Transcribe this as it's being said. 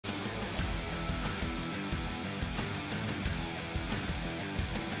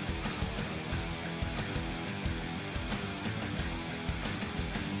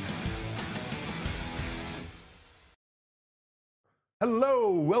Hello,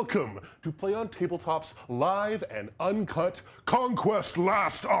 welcome to Play on Tabletop's live and uncut Conquest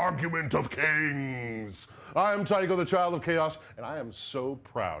Last Argument of Kings. I'm Tycho, the Child of Chaos, and I am so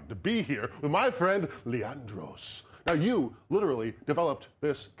proud to be here with my friend Leandros. Now, you literally developed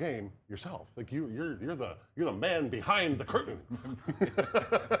this game yourself. Like you're the man behind the curtain.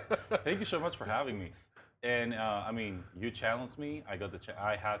 Thank you so much for having me. And I mean, you challenged me.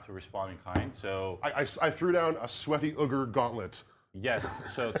 I had to respond in kind. So I threw down a sweaty ogre gauntlet. Yes.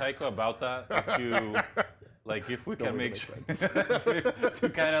 So Tycho, about that, if we can make sure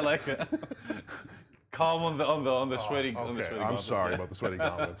to kind of like calm on the sweaty. Okay, on the sweaty I'm sorry about the sweaty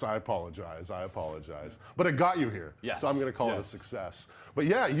gauntlets. I apologize. But it got you here. Yes. So I'm going to call it a success. But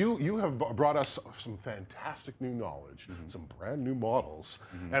yeah, you have brought us some fantastic new knowledge, some brand new models,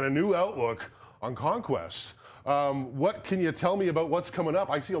 and a new outlook on Conquest. What can you tell me about what's coming up?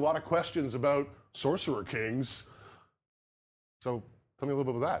 I see a lot of questions about Sorcerer Kings. So tell me a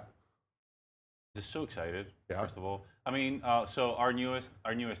little bit about that. Just so excited. Yeah. First of all, I mean, so our newest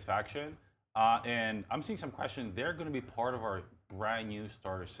faction, and I'm seeing some questions. They're going to be part of our brand new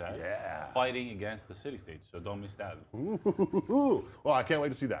starter set. Yeah. Fighting against the city-states. So don't miss that. Ooh. Well, I can't wait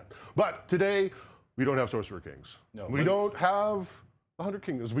to see that. But today we don't have Sorcerer Kings. No. We don't have 100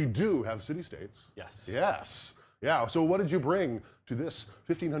 Kingdoms. We do have city-states. Yes. Yes. Yeah. So what did you bring to this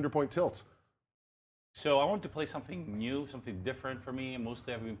 1,500-point tilt? So I want to play something new, something different for me.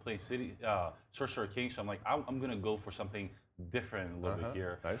 Mostly I've been playing Sorcerer King, so I'm like, I'm gonna go for something different a little bit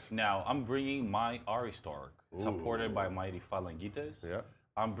here. Nice. Now I'm bringing my Aristarch, supported by Mighty Phalangites. Yeah.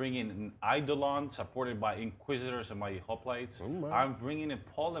 I'm bringing an Eidolon, supported by Inquisitors and Mighty Hoplites. I'm bringing a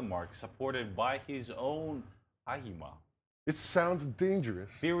Polemarch, supported by his own Ahima. It sounds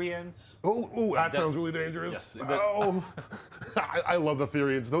dangerous. Therians. Oh, that sounds really dangerous. Yes, oh, I love the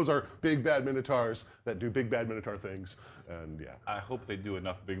Therians. Those are big bad minotaurs that do big bad minotaur things, and yeah. I hope they do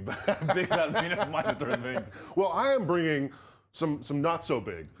enough big bad minotaur things. Well, I am bringing some not so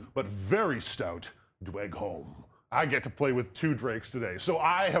big, but very stout Dweg home. I get to play with 2 drakes today. So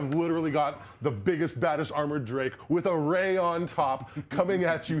I have literally got the biggest, baddest armored drake with a ray on top coming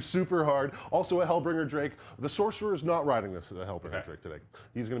at you super hard. Also a Hellbringer drake. The sorcerer is not riding the Hellbringer drake today.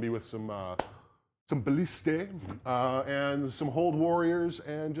 He's going to be with some balliste and some hold warriors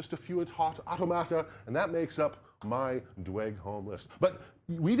and just a few automata, and that makes up my Dweg home list. But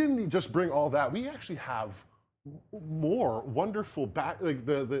we didn't just bring all that. We actually have more wonderful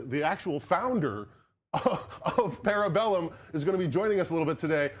the actual founder of Para Bellum is going to be joining us a little bit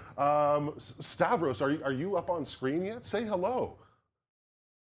today. Stavros, are you up on screen yet? Say hello.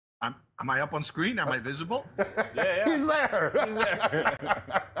 Am I up on screen? Am I visible? Yeah. He's there. He's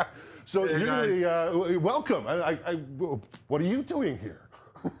there. So hey, you're welcome. What are you doing here?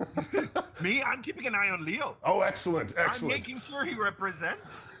 Me? I'm keeping an eye on Leo. Oh, excellent. I'm making sure he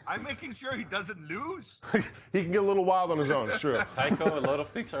represents. I'm making sure he doesn't lose. He can get a little wild on his own, it's true. Tycho, a lot of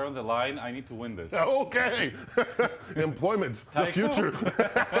things are on the line. I need to win this. Okay. Employment, Tycho. the future.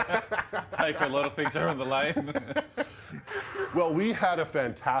 Tycho, a lot of things are on the line. Well, we had a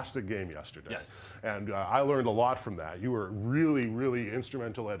fantastic game yesterday. Yes. And I learned a lot from that. You were really, really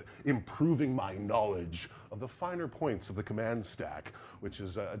instrumental at improving my knowledge of the finer points of the command stack, which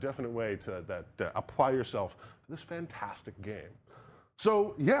is a definite way to apply yourself to this fantastic game.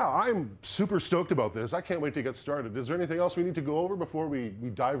 So, yeah, I'm super stoked about this. I can't wait to get started. Is there anything else we need to go over before we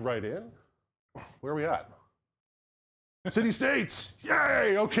dive right in? Where are we at? City-states!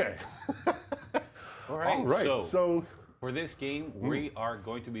 Yay! Okay. All right. All right. So for this game, we are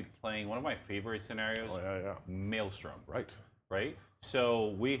going to be playing one of my favorite scenarios, Maelstrom. Right? So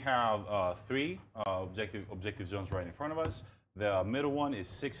we have 3 objective zones right in front of us. The middle one is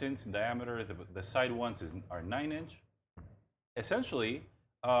 6 inch in diameter. The side ones are 9 inch. Essentially,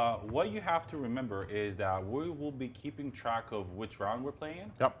 what you have to remember is that we will be keeping track of which round we're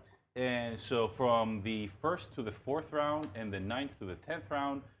playing. Yep. And so from the 1st to the 4th round and the 9th to the 10th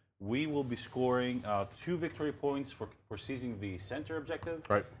round, we will be scoring 2 victory points for seizing the center objective,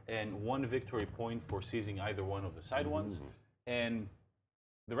 and 1 victory point for seizing either one of the side ones. And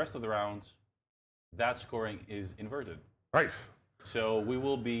the rest of the rounds, that scoring is inverted. Right. So we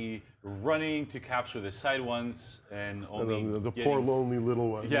will be running to capture the side ones and only the poor lonely little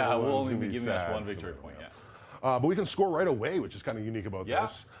ones. Yeah, we'll only be giving us 1 victory point. Yeah. But we can score right away, which is kind of unique about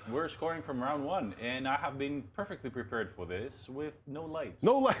this. We're scoring from round 1, and I have been perfectly prepared for this with no lights.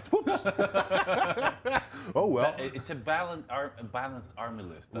 No lights. Whoops. Oh well. It's a balanced army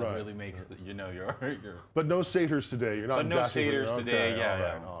list that really makes your. But no satyrs today. You're not. But no satyrs today.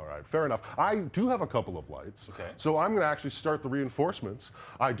 Yeah. All right. Fair enough. I do have a couple of lights. Okay. So I'm going to actually start the reinforcements.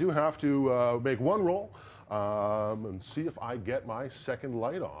 I do have to make 1 roll. and see if I get my second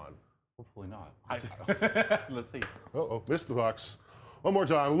light on. Hopefully not. Let's see. Uh-oh, missed the box. One more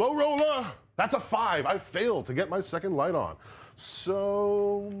time. Low roller. That's a 5. I failed to get my second light on.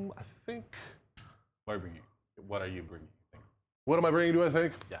 So I think. What are you bringing? What are you bringing? What am I bringing, do I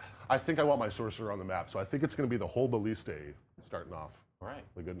think? Yeah. I think I want my sorcerer on the map. So I think it's going to be the whole balliste starting off. All right.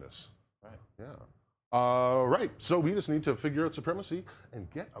 The goodness. Right. Yeah. Right. So we just need to figure out supremacy and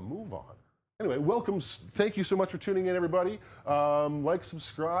get a move on. Anyway, welcome. Thank you so much for tuning in, everybody. Like,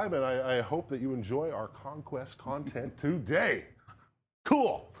 subscribe, and I hope that you enjoy our Conquest content today.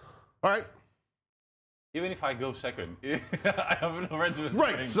 Cool. All right. Even if I go second, I have no rights with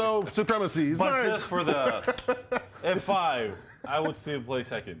Right, so supremacy is but nice. just for the F5, I would still play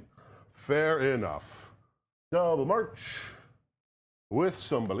second. Fair enough. Double march with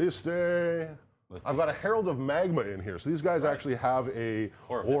some balliste. I've got a Herald of Magma in here. So these guys actually have a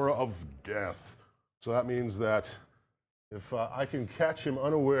Aura of Death. So that means that if I can catch him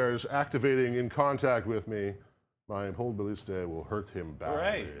unawares activating in contact with me, my hold balliste will hurt him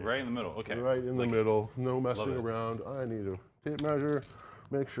badly. Right in the middle. Okay. Right in the middle. No messing around. I need a tape measure.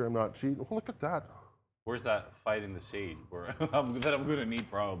 Make sure I'm not cheating. Oh, look at that. Where's that fight in the shade where that I'm going to need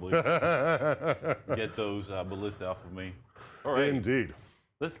probably? Get those ballista off of me. All right. Indeed.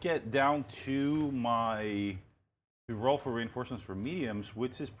 Let's get down to my roll for reinforcements for mediums,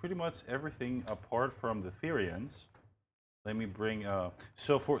 which is pretty much everything apart from the Therians. Let me bring,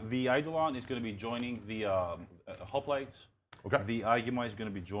 so for the Eidolon is going to be joining the Hoplites. Okay. The Agima is going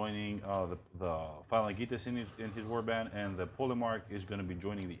to be joining the Phalangites in his warband, and the Polemarch is going to be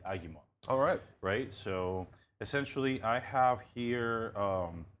joining the Agima. All right. Right, so essentially I have here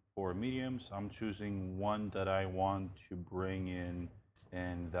for mediums, I'm choosing one that I want to bring in,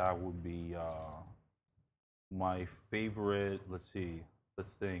 and that would be my favorite, let's see,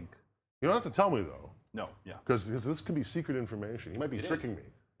 let's think. You don't have to tell me, though. No, yeah. Because this could be secret information. He might be tricking me.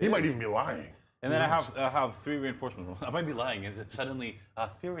 He might even be lying. And then I have 3 reinforcements. I might be lying. It's suddenly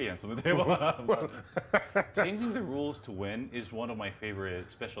Therians on the table. Changing the rules to win is one of my favorite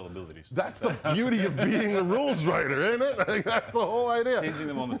special abilities. That's the beauty of being the rules writer, isn't it? Like, that's the whole idea. Changing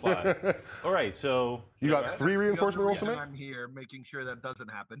them on the fly. All right, so you got 3 reinforcement rolls to make? I'm here making sure that doesn't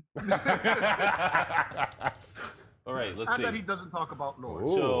happen. all right, let's see. And that he doesn't talk about lore.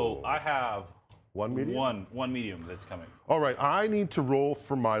 So I have one medium? One medium that's coming. All right, I need to roll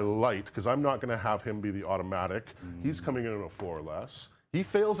for my light because I'm not going to have him be the automatic. He's coming in at a 4 or less. He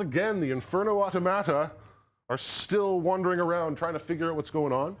fails again. The Inferno Automata are still wandering around trying to figure out what's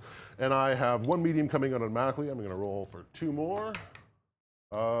going on. And I have 1 medium coming in automatically. I'm going to roll for 2 more.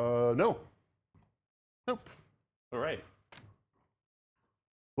 No. Nope. All right.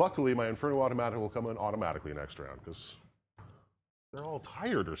 Luckily, my Inferno Automata will come in automatically next round because they're all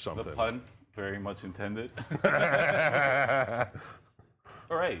tired or something. The pun, very much intended.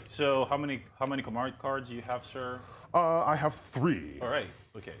 All right. So how many command cards do you have, sir? I have 3. All right.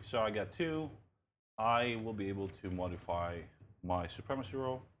 Okay. So I got 2. I will be able to modify my supremacy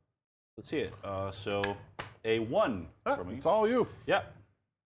roll. Let's see it. So a 1 for me. It's all you. Yeah.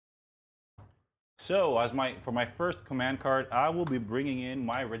 So for my first command card, I will be bringing in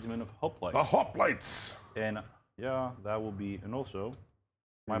my regiment of Hoplites. The Hoplites. And yeah, that will be, and also,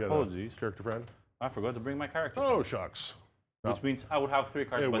 my You got a apologies. Character friend. I forgot to bring my character. Oh shucks. Which means I would have 3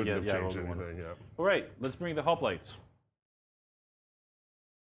 cards, It but wouldn't yeah, have changed I rolled a 1. anything. Yeah. All right, let's bring the Hoplites.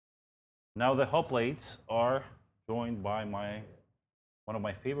 Now the Hoplites are joined by one of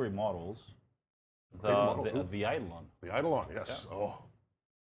my favorite models, the Eidolon. The Eidolon, yes. Yeah. Oh.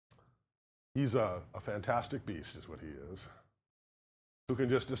 He's a fantastic beast, is what he is. Who can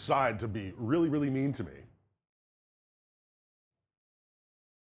just decide to be really, really mean to me.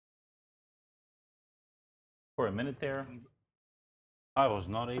 For a minute there, I was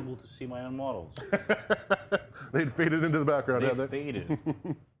not able to see my own models. They'd faded into the background, They faded.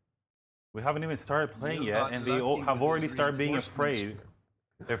 We haven't even started playing yet, and they have already started being afraid.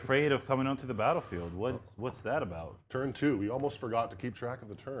 They're afraid of coming onto the battlefield. What's that about? Turn 2. We almost forgot to keep track of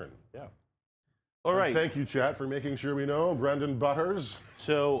the turn. Yeah. All right. And thank you, chat, for making sure we know. Brendan Butters.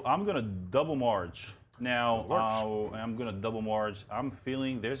 So I'm going to double march. Now, I'm going to double march. I'm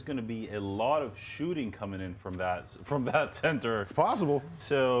feeling there's going to be a lot of shooting coming in from that center. It's possible.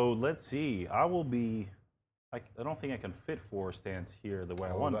 So let's see. I don't think I can fit 4 stands here the way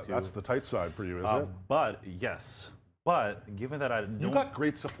I want to. That's the tight side for you, isn't it? But yes. But given that I don't... You've got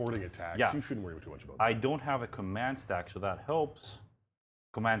great supporting attacks. Yeah. You shouldn't worry too much about that. I don't have a command stack, so that helps.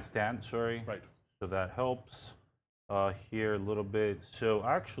 Command stand, sorry. Right. So that helps here a little bit. So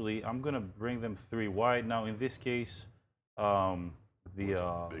actually, I'm going to bring them 3 wide. Now, in this case, It's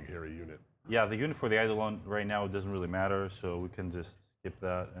a big, hairy unit. Yeah, the unit for the Eidolon right now doesn't really matter, so we can just skip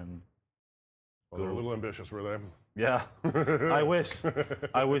that and. Well, they're a little ambitious, were they? Yeah, I wish.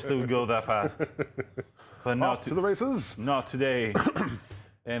 I wish they would go that fast. But not to the races. Not today.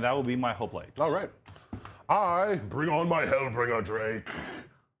 And that will be my hope lights. All right. I bring on my Hellbringer Drake.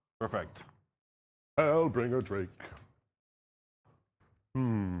 Perfect. Hellbringer Drake. Do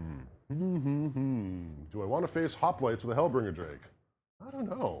I want to face Hoplites with a Hellbringer Drake? I don't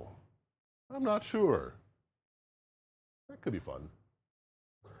know. I'm not sure. That could be fun.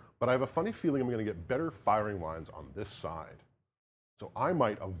 But I have a funny feeling I'm going to get better firing lines on this side. So I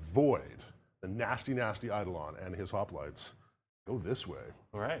might avoid the nasty, nasty Eidolon and his Hoplites. Go this way.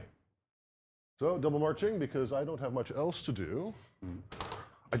 All right. So double marching because I don't have much else to do.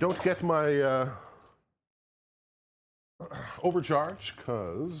 I don't get my overcharge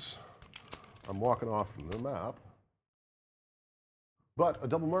because I'm walking off from the map. But a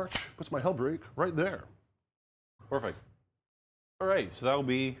double march puts my Hellbreak right there. Perfect. All right, so that will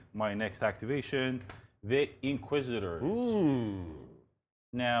be my next activation, the Inquisitors.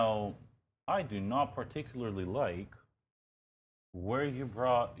 Now, I do not particularly like where you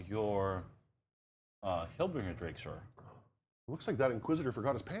brought your Hellbringer Drake, sir. Looks like that Inquisitor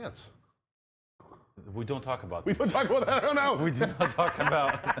forgot his pants. We don't talk about We this. don't talk about that. I don't know. We do not talk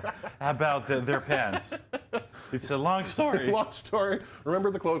about their pants. It's a long story. Long story. Remember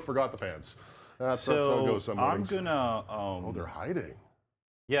the cloak, forgot the pants. That's how it goes some mornings. I'm gonna. Oh, they're hiding.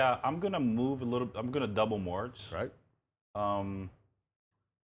 Yeah, I'm gonna move a little. I'm gonna double march. Right.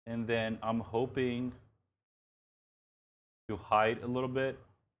 And then I'm hoping to hide a little bit,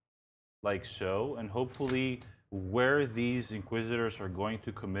 like so, and hopefully where these Inquisitors are going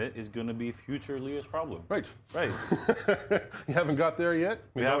to commit is going to be future Leo's problem. Right. Right. You haven't got there yet?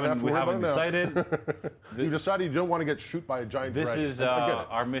 We haven't decided. You decided you don't want to get shoot by a giant This dragon. is I get it.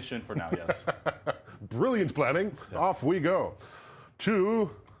 our mission for now, yes. Brilliant planning. Yes. Off we go.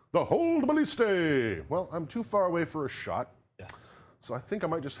 To the Hold Balliste. Well, I'm too far away for a shot. Yes. So I think I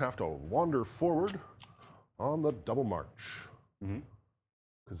might just have to wander forward on the double march.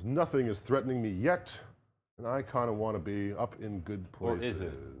 Because nothing is threatening me yet. And I kind of want to be up in good places. Or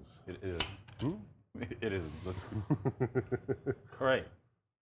is it? It is. It isn't. Let's. All right.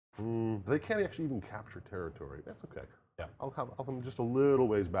 They can't actually even capture territory. That's okay. Yeah. I'll have them just a little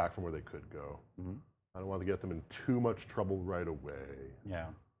ways back from where they could go. I don't want to get them in too much trouble right away.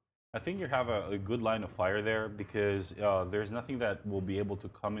 Yeah. I think you have a good line of fire there because there's nothing that will be able to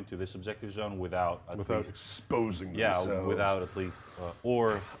come into this objective zone without exposing themselves. Yeah, without at least,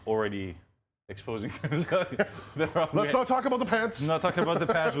 or already exposing themselves. Let's not talk about the pants. Not talking about the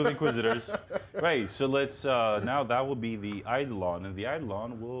pants with Inquisitors. Right, so let's, now that will be the Eidolon, and the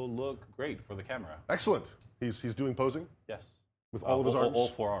Eidolon will look great for the camera. Excellent. He's doing posing? Yes. With all of his arms? All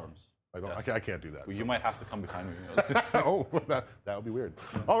 4 arms. I can't do that. Well, you might have to come behind me. Oh, that would be weird.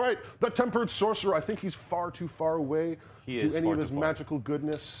 All right, the Tempered Sorcerer. I think he's far too far away to any of his magical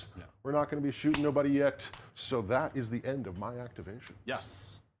goodness. Yeah. We're not going to be shooting nobody yet. So that is the end of my activation.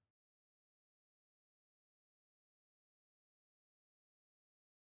 Yes.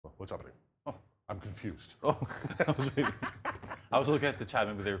 What's happening? Oh, I'm confused. Oh, I was looking at the chat.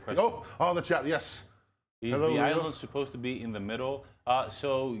 Maybe they were questioning. Oh, the chat. Yes. Is the island supposed to be in the middle?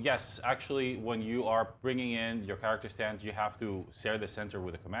 So yes, actually, when you are bringing in your character stands, you have to share the center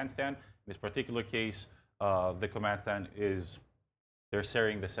with a command stand. In this particular case, the command stand they're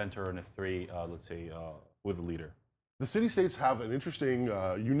sharing the center in a 3, let's say, with the leader. The city-states have an interesting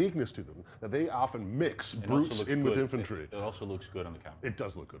uniqueness to them, that they often mix brutes in with infantry. It also looks good on the camera. It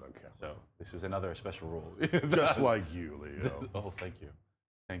does look good on camera. So this is another special rule. Just like you, Leo. Oh, thank you.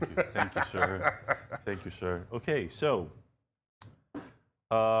 Thank you. Thank you, sir. Thank you, sir. Okay, so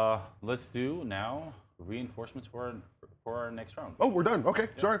let's do now reinforcements for our next round. Oh, we're done. Okay,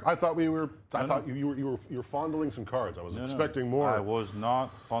 sorry. I thought we were. I thought you were fondling some cards. I was expecting more. I was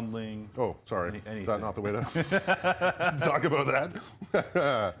not fondling. Oh, sorry. Is that not the way to talk about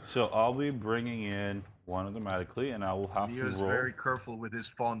that? So I'll be bringing in one automatically, and I will have to roll. Leo's very careful with his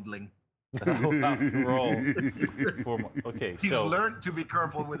fondling. I will have to roll. Okay, He's learned to be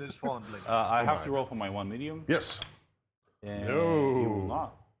careful with his fondling. I have to roll for my 1 medium. Yes. And No. you will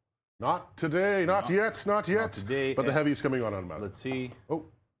not. Not today. Not yet. Not yet. Not today. But the heavy's coming on automatic. Let's see. Oh,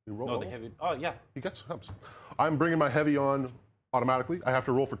 you roll. No, the heavy. Oh, yeah. He gets helps. I'm bringing my heavy on automatically. I have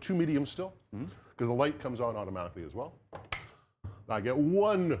to roll for 2 mediums still because the light comes on automatically as well. I get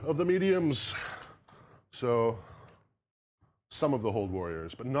 1 of the mediums. So some of the Hold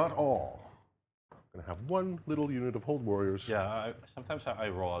Warriors, but not all. I'm going to have 1 little unit of Hold Warriors. Yeah, sometimes I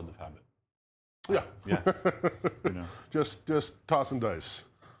roll out of habit. Yeah. Yeah. You know. Just tossing dice.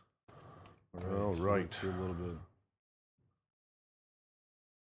 All so right. let's see a little bit.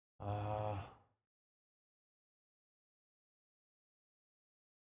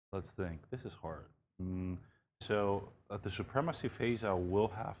 Let's think. This is hard. So at the supremacy phase, I will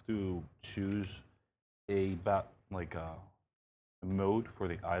have to choose a mode for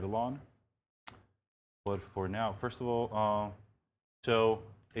the Eidolon. But for now, first of all, so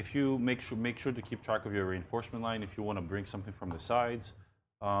if you make sure to keep track of your reinforcement line. If you want to bring something from the sides,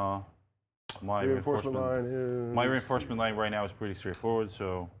 my reinforcement line right now is pretty straightforward.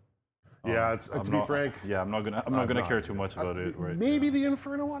 So yeah, to be frank, yeah, I'm not gonna care too much about it. Right? Maybe the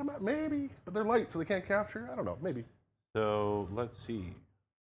Inferno automatic, maybe, but they're light, so they can't capture. I don't know, maybe. So let's see.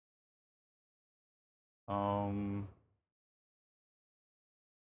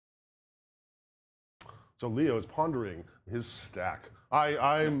 So Leo is pondering his stack.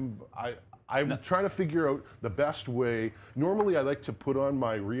 I'm trying to figure out the best way. Normally, I like to put on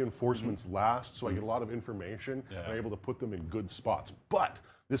my reinforcements last, so I get a lot of information and I'm able to put them in good spots. But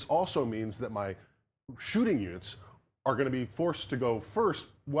this also means that my shooting units are going to be forced to go first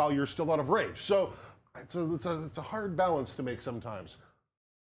while you're still out of range. So it's a hard balance to make sometimes.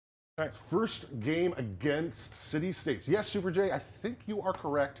 All right, first game against city-states. Yes, Super J, I think you are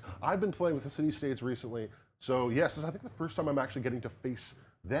correct. I've been playing with the city-states recently, so yes, this is I think the first time I'm actually getting to face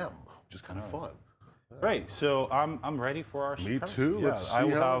them, which is kind of fun. Right, so I'm ready for our. Me too. Yeah, Let's see I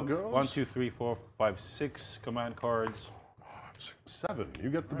will how have it goes. 1, 2, 3, 4, 5, 6 command cards. 7. You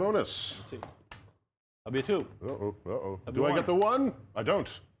get the bonus. Let's see. I'll be a 2. Do I get the 1? I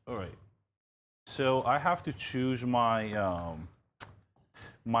don't. All right. So I have to choose my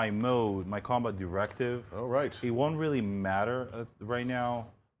my mode, my combat directive. All right. It won't really matter right now.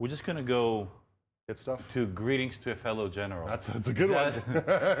 We're just gonna go Get stuff. to greetings to a fellow general. That's a good one.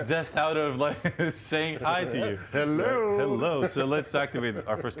 Just out of like saying hi to you. Hello. Hello. So let's activate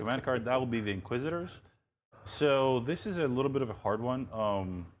our first command card. That will be the Inquisitors. So this is a little bit of a hard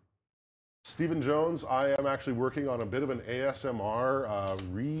one. Stephen Jones, I am actually working on a bit of an ASMR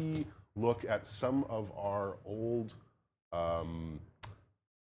re-look at some of our old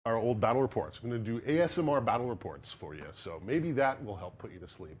battle reports. I'm going to do ASMR battle reports for you, so maybe that will help put you to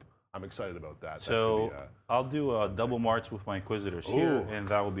sleep. I'm excited about that. So I'll do a double march with my Inquisitors here, and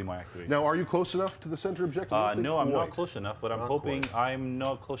that will be my activation. Now, are you close enough to the center objective? No, I'm not close enough, but I'm hoping I'm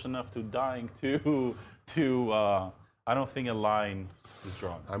not close enough to dying to I don't think a line is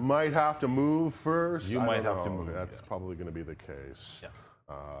drawn. I might have to move first. You might have to move. That's probably going to be the case. Yeah.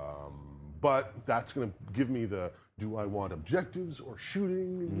 But that's going to give me the, do I want objectives or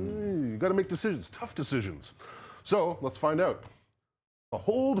shooting? You got to make decisions, tough decisions. So let's find out. The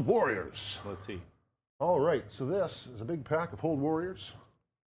Hold Warriors. Let's see. All right, so this is a big pack of Hold Warriors.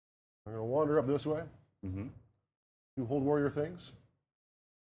 I'm going to wander up this way. Do Hold Warrior things.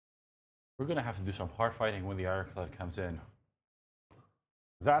 We're going to have to do some hard fighting when the Ironclad comes in.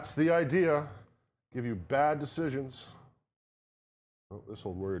 That's the idea. Give you bad decisions. Oh, this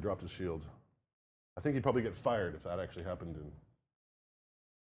Hold Warrior dropped his shield. I think he'd probably get fired if that actually happened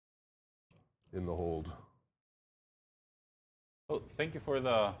in the hold. Oh, thank you for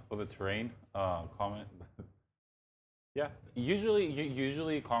the terrain comment. Yeah,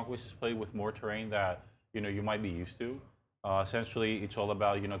 usually Conquest is played with more terrain that you might be used to. Essentially, it's all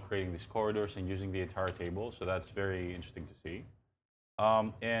about creating these corridors and using the entire table. So that's very interesting to see.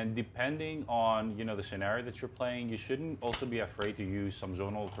 And depending on the scenario that you're playing, you shouldn't also be afraid to use some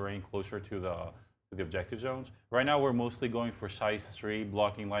zonal terrain closer to the objective zones. Right now, we're mostly going for size 3,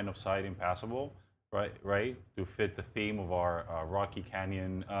 blocking line of sight, impassable, right, to fit the theme of our Rocky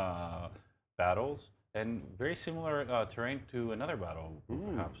Canyon battles. And very similar terrain to another battle,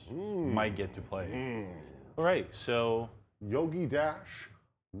 perhaps, might get to play. All right, so Yogi Dash.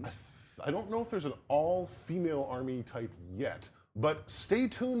 I don't know if there's an all-female army type yet, but stay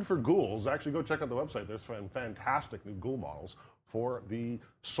tuned for ghouls. Actually, go check out the website. There's fantastic new ghoul models for the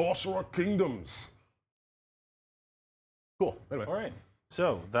Sorcerer Kingdoms. Cool. Anyway. All right.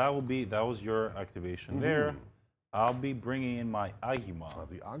 So that was your activation there. I'll be bringing in my Agima.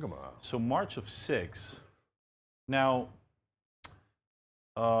 The Agama. So March of 6. Now,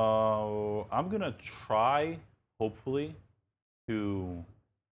 I'm gonna try, hopefully, to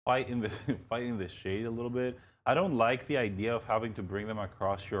fight in the shade a little bit. I don't like the idea of having to bring them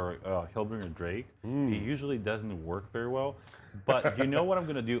across your Hillbringer Drake. It usually doesn't work very well. But you know what I'm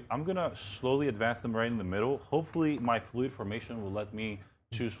gonna do? I'm gonna slowly advance them right in the middle. Hopefully, my fluid formation will let me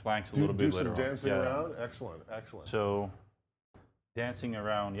choose flanks a little bit later on. Do some dancing around? Excellent, excellent. So, dancing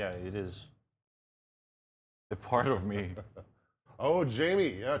around, yeah, it is a part of me. Oh,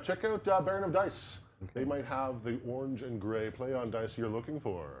 Jamie, check out Baron of Dice. Okay. They might have the orange and gray play on dice you're looking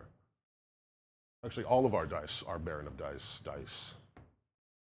for. Actually, all of our dice are Baron of Dice.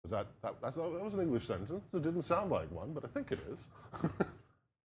 That was an English sentence. It didn't sound like one, but I think it is.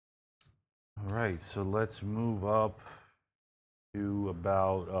 All right, so let's move up to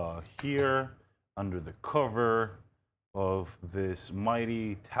about here, under the cover of this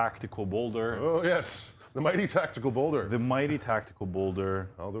mighty tactical boulder. Oh, yes. The mighty tactical boulder. The mighty tactical boulder.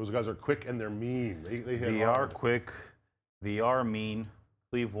 Oh, those guys are quick and they're mean. They are quick. They are mean.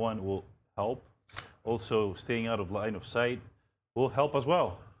 Cleave one will help. Also, staying out of line of sight will help as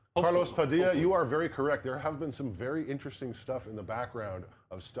well. Carlos Padilla, you are very correct. There have been some very interesting stuff in the background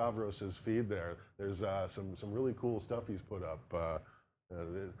of Stavros's feed there. There's some really cool stuff he's put up.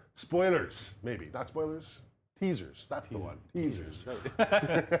 Spoilers, maybe. Not spoilers. Teasers. That's the one. Teasers.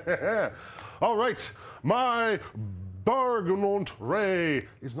 All right. My Bargonont Ray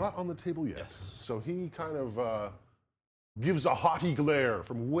is not on the table yet. Yes. So he kind of gives a haughty glare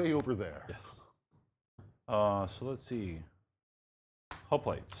from way over there. Yes. So let's see.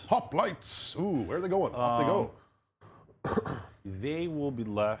 Hoplites. Hoplites. Ooh, where are they going? Off they go. They will be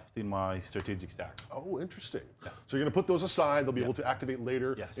left in my strategic stack. Oh, interesting. Yeah. So you're going to put those aside. They'll be able to activate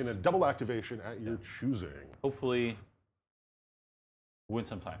later in a double activation at your choosing. Hopefully win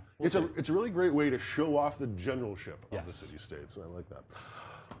some time. It's a really great way to show off the generalship of the city-states. I like that.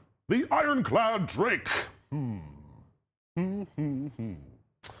 The Ironclad Drake.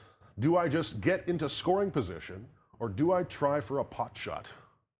 Do I just get into scoring position, or do I try for a pot shot?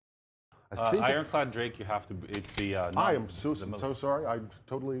 I think Ironclad Drake, you have to. It's the. I am so sorry. I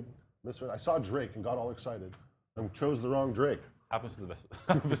totally misread. I saw Drake and got all excited and chose the wrong Drake. Happens to the best.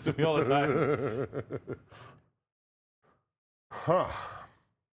 Happens to me all the time. Huh.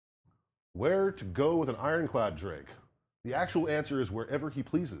 Where to go with an Ironclad Drake? The actual answer is wherever he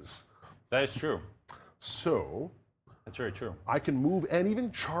pleases. That is true. So. That's very true. I can move and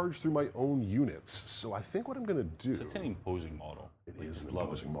even charge through my own units. So I think what I'm going to do... So it's an imposing model. It is an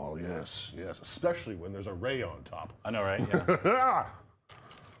imposing model, yes. Yes, especially when there's a ray on top. I know, right? Yeah.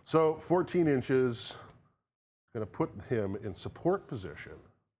 So 14 inches. Going to put him in support position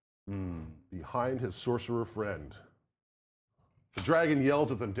behind his sorcerer friend. The dragon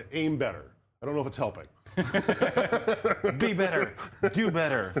yells at them to aim better. I don't know if it's helping. Be better. Do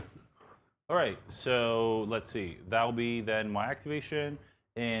better. All right, so let's see. That'll be then my activation,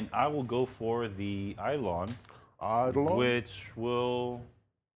 and I will go for the Eidolon, which will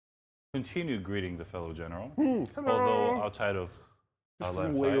continue greeting the fellow general, although outside of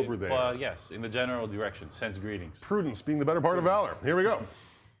line of way over there. But yes, in the general direction, sends greetings. Prudence being the better part of valor. Here we go.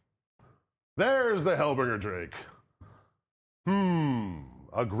 There's the Hellbringer Drake.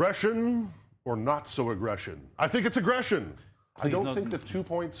 Aggression or not so aggression? I think it's aggression. I don't think the 2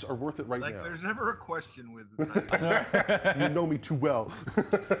 points are worth it right now. There's never a question with You know me too well.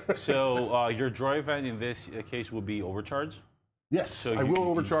 So your draw event in this case will be overcharge? Yes, so I will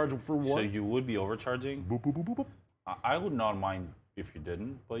overcharge for one. So you would be overcharging? Boop, boop, boop, boop, boop. I would not mind if you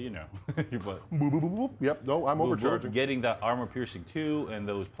didn't, but you know. Boop, boop, boop, boop. Yep, no, I'm overcharging. Getting that armor piercing 2 and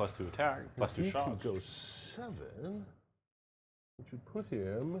those +2 attack, +2 shots. Go 7, which would put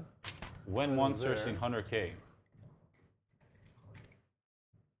him... When monsters in 100k.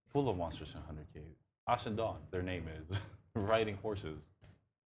 Full of monsters in 100k. Ash and Dawn, their name is. Riding horses.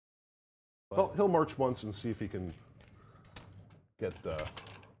 But well, he'll march once and see if he can get the...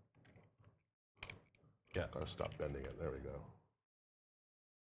 Yeah. Gotta stop bending it. There we go.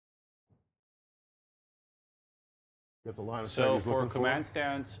 Get the line of sight. So for command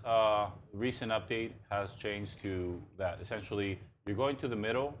stance, recent update has changed to that. Essentially, you're going to the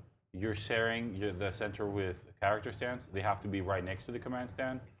middle, you're sharing the center with character stance. They have to be right next to the command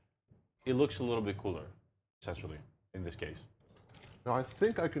stand. It looks a little bit cooler, essentially, in this case. Now, I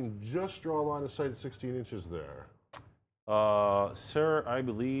think I can just draw a line of sight at 16 inches there. Sir, I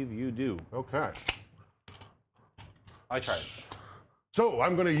believe you do. Okay. I tried. So,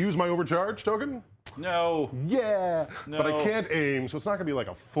 I'm going to use my overcharge token? No. Yeah. No. But I can't aim, so it's not going to be like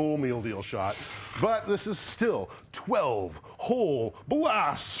a full meal deal shot. But this is still 12 whole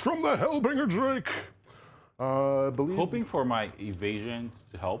blasts from the Hellbringer Drake. Hoping for my evasion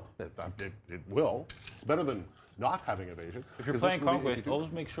to help. It will. Better than not having evasion. If you're playing Conquest,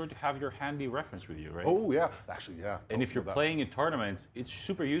 always make sure to have your handy reference with you, right? Oh, yeah. Actually, yeah. And if you're playing in tournaments, it's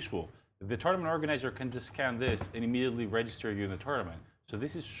super useful. The tournament organizer can just scan this and immediately register you in the tournament. So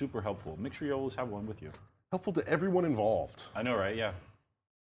this is super helpful. Make sure you always have one with you. Helpful to everyone involved. I know, right? Yeah.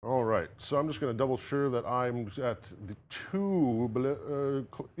 All right. So I'm just going to double sure that I'm at the 2.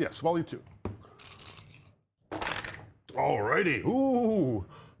 Yes, volley 2. Alrighty. Ooh,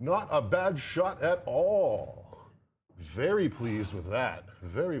 not a bad shot at all. Very pleased with that.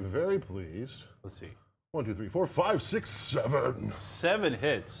 Very, very pleased. Let's see. 1, 2, 3, 4, 5, 6, 7. 7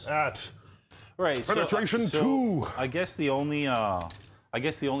 hits. At Right. penetration 2. I guess the only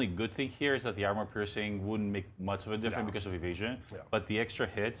good thing here is that the armor piercing wouldn't make much of a difference because of evasion. Yeah. But the extra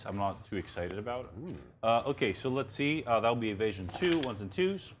hits, I'm not too excited about. Okay, so let's see. That'll be evasion 2, 1s and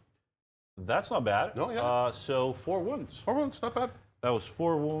 2s. That's not bad. Oh, yeah. So 4 wounds. 4 wounds, not bad. That was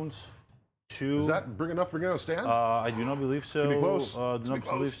 4 wounds. 2. Is that big enough to bring out a stand? I do not believe so. Be close. Do not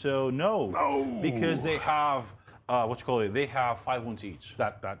believe so. No. No. Because they have they have 5 wounds each.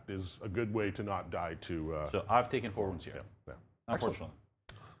 That is a good way to not die to. So I've taken 4 wounds here. Yeah. Unfortunately.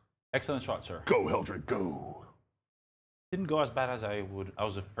 Excellent shot, sir. Go, Heldred, go. Didn't go as bad as I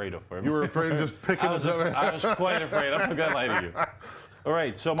was afraid of for him. You were afraid of just picking I was quite afraid. I'm not gonna lie to you. All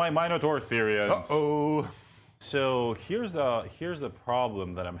right, so my Minotaur Therians. Uh-oh. So here's the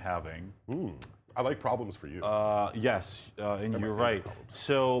problem that I'm having. I like problems for you. Yes, and you're right.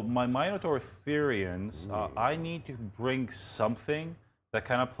 So my Minotaur Therians, I need to bring something that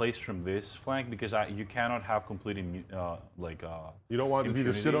kind of plays from this flank because you cannot have complete you don't want to be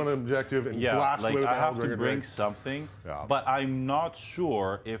to sit on an objective and blast away with I the have to Heldred bring Drake. something, Yeah. but I'm not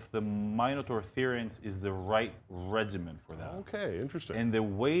sure if the Minotaur Therians is the right regiment for that. Okay, interesting. And the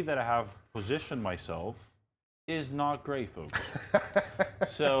way that I have positioned myself is not great, folks.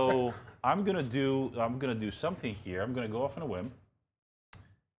 So I'm gonna do something here. I'm gonna go off on a whim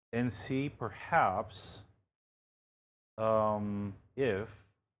and see perhaps if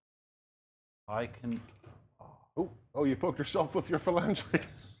I can. Oh, you poked yourself with your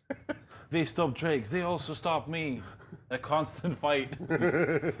phalanges. They stopped Drakes. They also stopped me. A constant fight.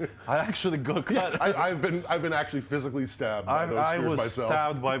 I actually got cut. I've been actually physically stabbed by those I spears was myself.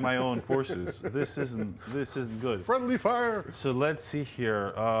 stabbed by my own forces. This isn't good. Friendly fire. So let's see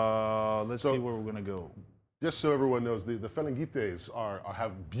here. Let's see where we're gonna go. Just so everyone knows, the Phalangites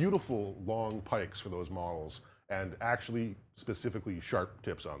have beautiful long pikes for those models, and actually specifically sharp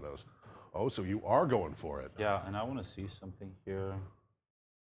tips on those. Oh, so you are going for it. Yeah, and I want to see something here.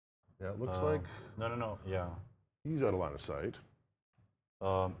 Yeah, it looks like No. Yeah. he's out of line of sight.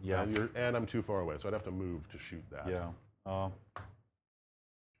 Yeah. And I'm too far away, so I'd have to move to shoot that. Yeah.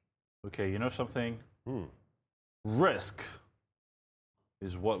 Okay, you know something? Risk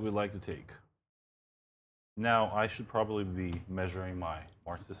is what we like to take. Now, I should probably be measuring my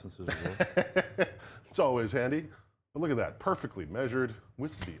march distances as well. It's always handy. But look at that, perfectly measured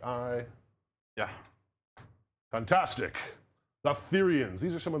with the eye. Yeah. Fantastic. The Therians.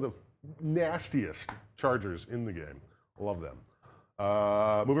 These are some of the nastiest chargers in the game. Love them.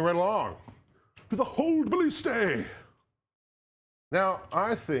 Moving right along to the Hold Balliste. Now,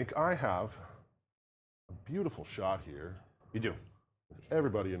 I think I have a beautiful shot here. You do. With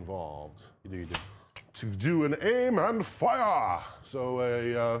everybody involved. You do. To do an aim and fire. So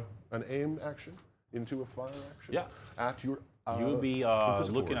an aim action into a fire action. Yeah. At your You'll be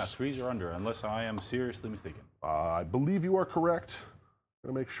looking at 3s or under, unless I am seriously mistaken. I believe you are correct. I'm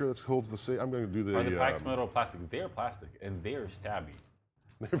going to make sure this holds the same. I'm going to do the... Are the packs metal or plastic? They're plastic, and they're stabby.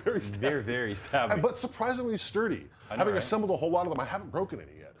 They're very stabby. They're very stabby. But surprisingly sturdy. I know, Having right? assembled a whole lot of them, I haven't broken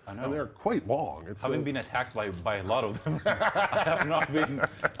any yet. I know. And they're quite long. It's, Having been attacked by a lot of them,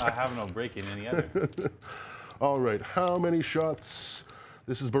 I have not breaking any other. All right, how many shots?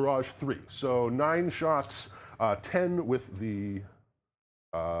 This is barrage 3. So 9 shots, 10 with the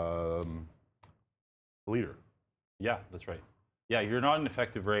leader. Yeah, that's right. Yeah, you're not in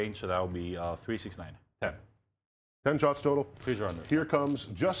effective range, so that will be 3, 6, 9, 10. 10 shots total. 3s are under. Here comes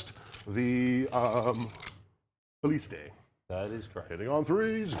just the Balliste. That is correct. Hitting on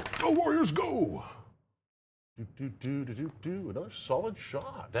 3s. Go Warriors, go! Another solid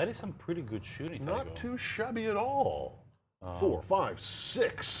shot. That is some pretty good shooting. Not too shabby at all. 4, 5,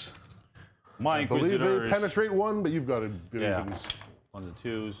 6. My I believe Inquisitors. they penetrate 1, but you've got divisions. 1s and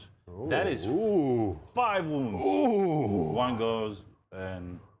 2s. That is Ooh. 5 wounds. Ooh. 1 goes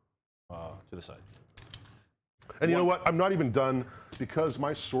and to the side. And you know what? I'm not even done because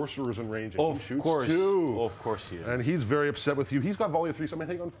my sorcerer's in range and he shoots 2. Of course he is. And he's very upset with you. He's got volley of 3, so I'm going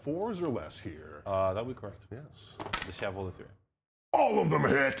to take on 4s or less here. That would be correct. Yes. Does he have all the 3? All of them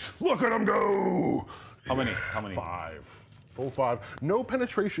hit. Look at them go. How many? How many? 5. Full 5. No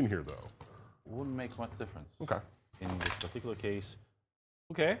penetration here, though. Wouldn't make much difference. Okay. In this particular case.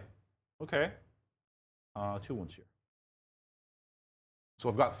 Okay. Okay. 2 wounds here. So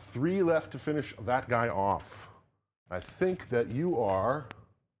I've got 3 left to finish that guy off. I think that you are...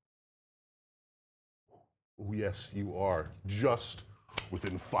 Oh, yes, you are just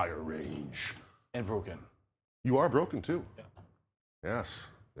within fire range. And broken. You are broken, too. Yeah.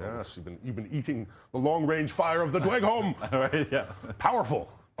 Yes. Yes, you've been eating the long-range fire of the Dweghom. All right, yeah.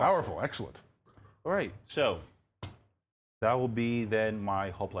 Powerful. Powerful. Excellent. All right, so that will be then my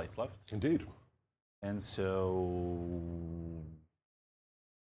hoplites left. Indeed. And so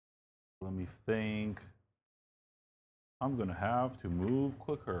let me think. I'm gonna have to move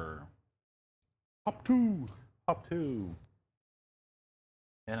quicker. Up 2. Up 2.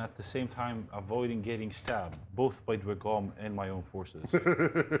 And at the same time, avoiding getting stabbed, both by Dwegom and my own forces.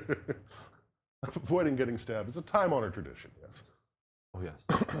 Avoiding getting stabbed. It's a time-honored tradition, yes. Oh, yes.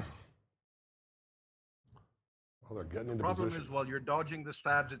 Oh, they're getting into The problem position. is, while you're dodging the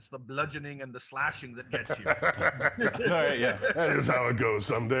stabs, it's the bludgeoning and the slashing that gets you. All right, yeah. That is how it goes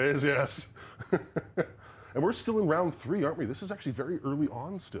some days, yes. And we're still in round 3, aren't we? This is actually very early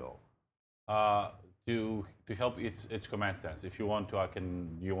on still. To help its command stance. If you want to, I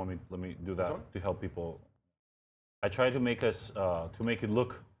can. You want me? Let me do that to help people. I try to make us to make it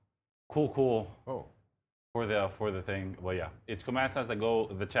look cool. Oh. For the thing. Well, yeah, it's command stance that go.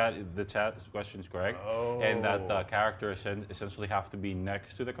 The chat question is correct, Oh. and that the character essentially have to be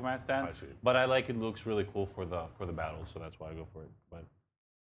next to the command stand. I see. But I like it looks really cool for the battle, so that's why I go for it. But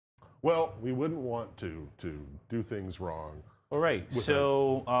Well, we wouldn't want to do things wrong. all right,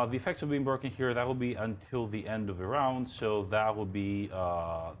 so the effects of being broken here, that will be until the end of the round, so that will be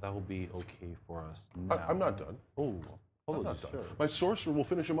okay for us now. I'm not done. Oh, I'm not apologies, done. sure. My sorcerer will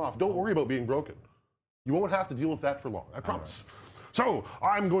finish him off. Don't worry about being broken. You won't have to deal with that for long, I promise. So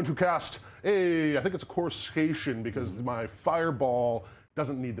I'm going to cast I think it's a coruscation because my fireball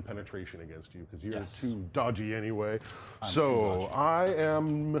doesn't need the penetration against you because you're too dodgy anyway. So I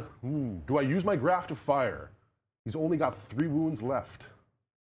am, do I use my Graft of Fire? He's only got 3 wounds left.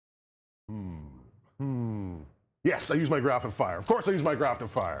 Yes, I use my Graft of Fire. Of course I use my Graft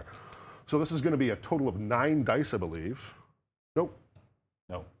of Fire. So this is going to be a total of 9 dice, I believe. Nope.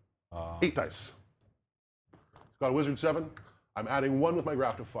 No. 8 dice. It's got a Wizard 7. I'm adding 1 with my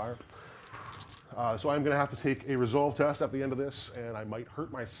Graft of Fire. So I'm going to have to take a Resolve test at the end of this, and I might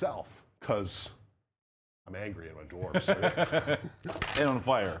hurt myself because I'm angry at my dwarves. And on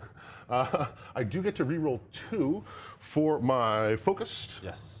fire. I do get to reroll 2 for my focused.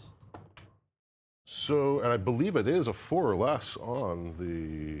 Yes. So, and I believe it is a 4 or less on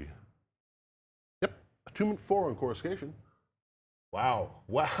the. Yep, a 2 and 4 on coruscation. Wow!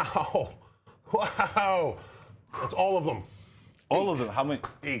 Wow! Wow! That's all of them. All of them. How many?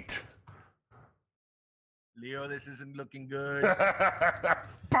 8. Leo, this isn't looking good. The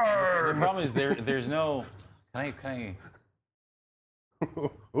Burn! problem is there's no. Can I?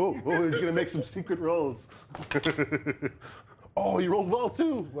 Oh, he's gonna make some secret rolls. Oh, you rolled well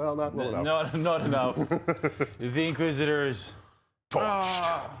too. Well, not well enough. Not enough. The Inquisitors.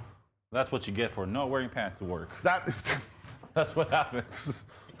 Torched. That's what you get for not wearing pants to work. That That's what happens.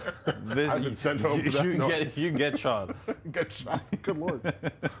 This, I've been sent home for that. You No. you get shot. Get shot. Good lord.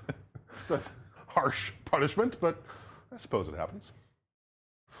 It's a harsh punishment, but I suppose it happens.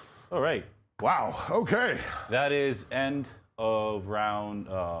 All right. Wow. Okay. That is end of round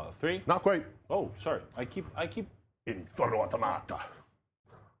 3. Not quite. Oh, sorry. I keep. Inferno Automata.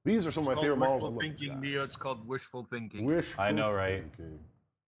 These are some of my favorite models. I Wishful love these thinking, guys. Leo. It's called wishful thinking. Wishful I know, right? thinking.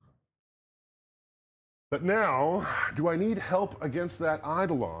 But now, do I need help against that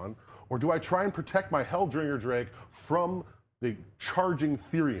Eidolon, or do I try and protect my Helldringer Drake from the charging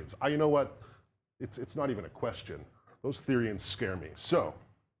Therians? You know what? It's not even a question. Those Therians scare me. So,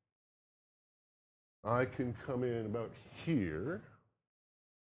 I can come in about here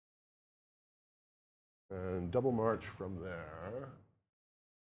and double march from there.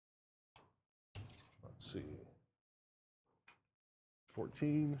 Let's see.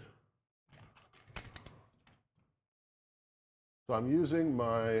 14. So I'm using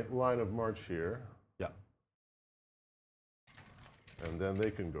my line of march here, Yeah. and then they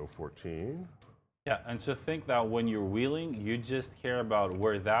can go 14. Yeah, and so think that when you're wheeling, you just care about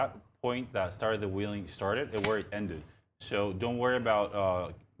where that point that started the wheeling started and where it ended. So don't worry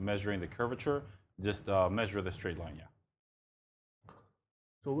about measuring the curvature. Just measure the straight line. Yeah.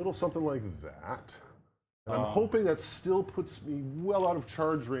 So a little something like that. And I'm hoping that still puts me well out of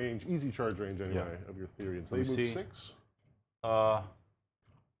charge range, easy charge range anyway, of your Therians. They Let me move see. 6,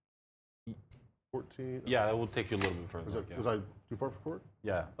 14. Yeah, that will take you a little bit further. Was I too far forward?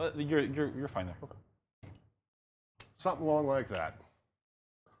 Yeah, you're fine there. Okay. Something along like that.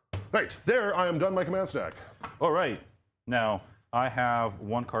 Right, there I am done my command stack. All right. Now I have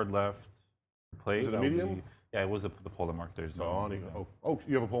 1 card left to play. Is it a That would medium? be- yeah, it was the polar mark. There's no. Oh,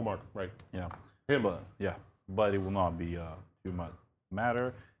 you have a pole mark, right. Yeah. Him. But it will not be too much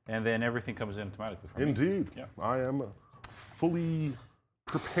matter, and then everything comes in automatically for me. Indeed. Yeah. I am fully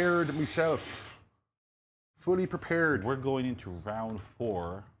prepared myself. Fully prepared. We're going into round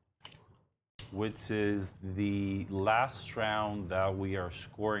 4. which is the last round that we are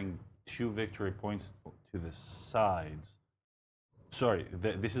scoring 2 victory points to the sides. Sorry,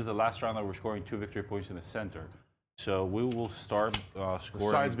 this is the last round that we're scoring 2 victory points in the center. So we will start scoring.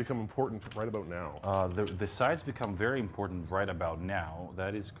 The sides become important right about now. The sides become very important right about now.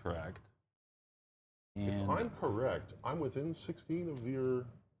 That is correct. And if I'm correct, I'm within 16 of your...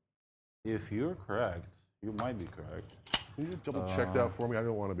 If you're correct, you might be correct. Can you double check that for me? I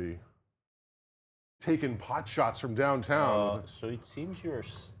don't want to be taking pot shots from downtown. So it seems you're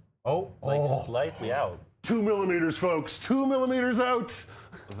slightly out. 2 millimeters, folks. 2 millimeters out.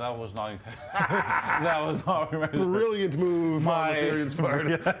 That was not that was not brilliant move on the Ethereum's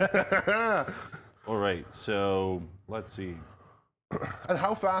part. All right, so let's see. And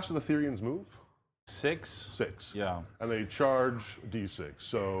how fast do the Therians move? 6. 6. Yeah. And they charge D6.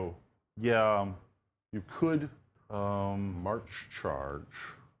 So yeah, you could march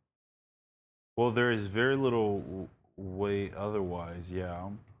charge. Well, there is very little way otherwise. Yeah.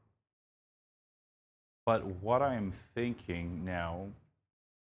 But what I am thinking now,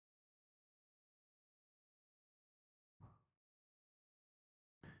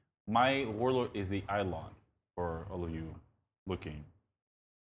 my warlord is the Eidolon, for all of you looking,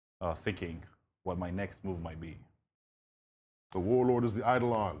 thinking what my next move might be. The warlord is the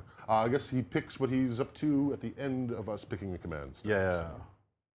Eidolon. I guess he picks what he's up to at the end of us picking the commands. Yeah.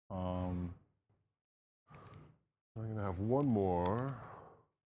 So. I'm going to have one more.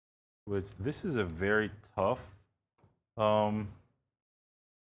 Which this is a very tough.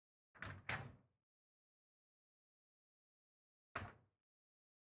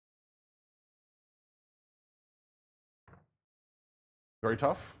 Very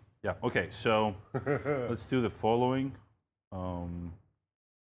tough? Yeah, okay, so let's do the following.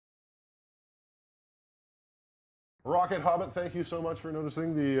 Rocket Hobbit, thank you so much for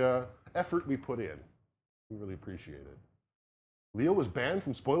noticing the effort we put in. We really appreciate it. Leo was banned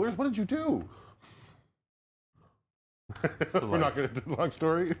from spoilers? What did you do? We're not going to do a long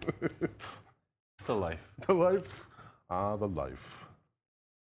story. It's the life. The life? Ah, the life.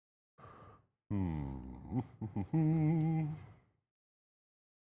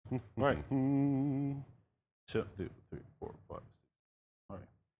 Right. So, 2, 3, 4, 5, 6. All right.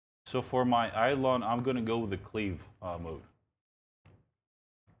 So for my Eidolon, I'm going to go with the cleave mode.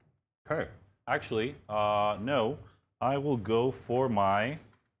 Okay. Actually, no. I will go for my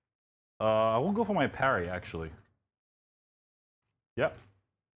parry, actually. Yep.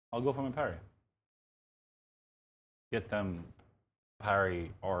 I'll go for my parry. Get them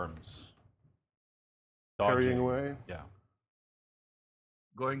parry arms. Parrying away? Yeah.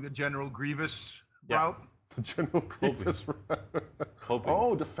 Going the General Grievous Yeah. route. The General Grievous. Hoping.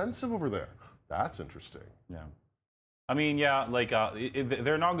 Oh, defensive over there. That's interesting. Yeah. I mean, yeah, like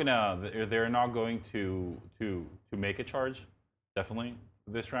they're not going to make a charge, definitely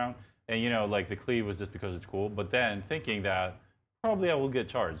this round. And you know, like the cleave was just because it's cool. But then thinking that probably I will get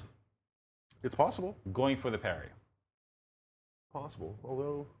charged. It's possible. Going for the parry. Possible.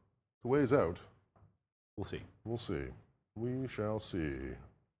 Although the way's out. We'll see. We'll see. We shall see.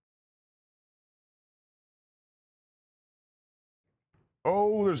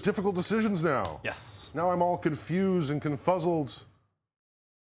 Oh, there's difficult decisions now. Yes. Now I'm all confused and confuzzled.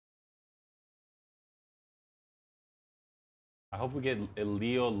 I hope we get a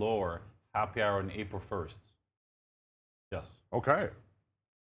Leo lore happy hour on April 1st. Yes. Okay.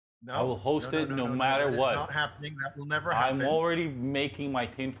 No, I will host it no matter that what. It's not happening. That will never happen. I'm already making my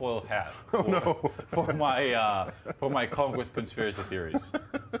tinfoil hat for, no. for my Conquest conspiracy theories.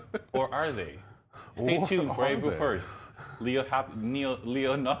 Or are they? Stay What tuned for are April they? 1st.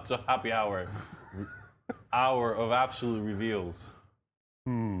 Leo not so happy hour. Hour of absolute reveals.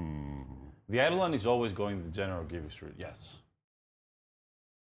 The Eidolon is always going the General Grievous route, yes.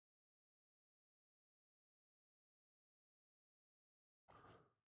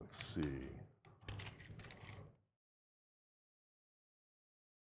 Let's see.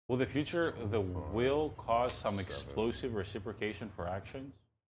 Will the future, the will cause some explosive reciprocation for actions?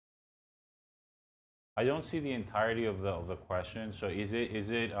 I don't see the entirety of the question. So is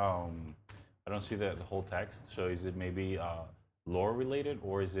it I don't see the whole text. So is it maybe lore related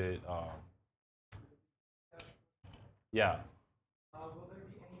or is it yeah. Will there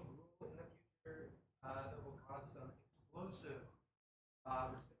be any rule in the future that will cause some explosive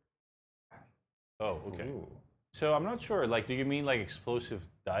reciprocation? Oh, okay. Ooh. So I'm not sure. Like, do you mean like explosive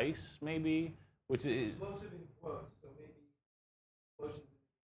dice, maybe? Which is Explosive in quotes, so maybe explosions.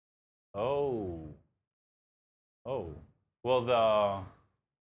 oh. Oh. Well,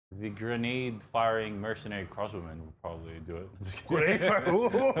 The grenade-firing mercenary crossbowman would probably do it. Grenade fire.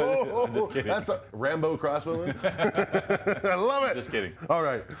 Just kidding. That's a Rambo crossbowman. I love it. Just kidding. All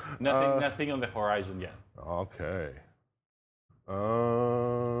right. Nothing on the horizon yet. Okay. We're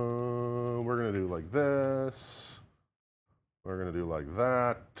gonna do like this. We're gonna do like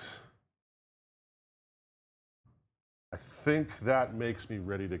that. I think that makes me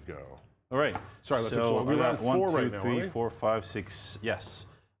ready to go. All right. Sorry, that took so so long. We're I around got 1, 4 2, right now, 3, aren't we? 4, 5, 6. Yes.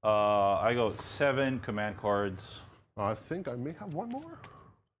 I go 7 command cards. I think I may have one more.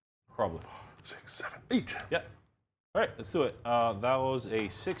 Probably. 6, 7, 8. Yeah. All right, let's do it. That was a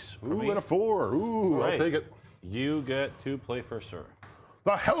 6 for Ooh, me. and a 4. Ooh, I'll Right. take it. You get to play first, sir.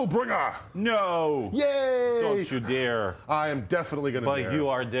 The Hellbringer. No! Yay! Don't you dare. I am definitely gonna But dare. you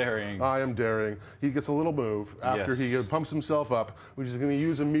are daring. I am daring. He gets a little move after he Yes. pumps himself up, which he's going to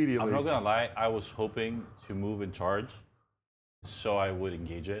use immediately. I'm not gonna lie, I was hoping to move in charge so I would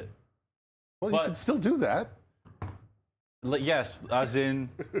engage it. Well, you but- can still do that. Yes, as in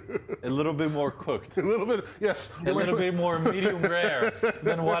a little bit more cooked. A little bit, yes. A little bit more medium rare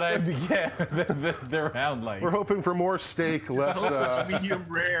than what I began the round like. We're hoping for more steak, less. Medium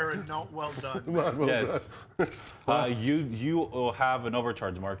rare and not well done. not well Yes. done. You will have an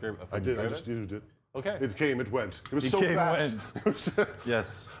overcharge marker. I did. I just used it. Okay. It came. It went. It was It so came, fast. went. It was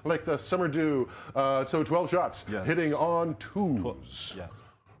Yes. like the summer dew. So 12 shots, Yes. hitting on 2s. Yeah.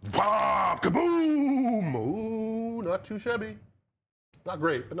 Bah, kaboom! Ooh, not too shabby. Not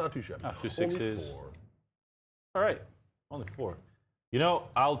great, but not too shabby. Not two Only 6s. 4. All right. Only 4. You know,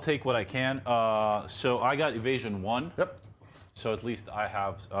 I'll take what I can. So I got evasion 1. Yep. So at least I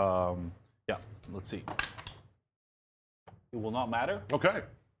have. Yeah. Let's see. It will not matter. Okay.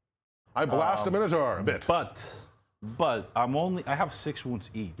 I blast a Minotaur a bit. But I have 6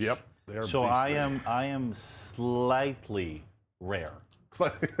 wounds each. Yep. They are So beastly. I am slightly rare.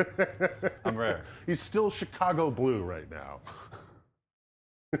 I'm rare. He's still Chicago blue right now.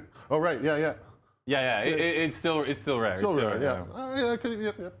 Oh right, yeah. Yeah. It's still rare. Still It's rare, yeah.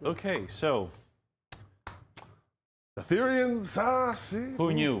 Yep. Okay, so Ethereans, see?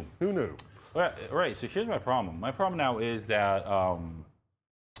 who knew? Who knew? Right. So here's my problem. My problem now is that I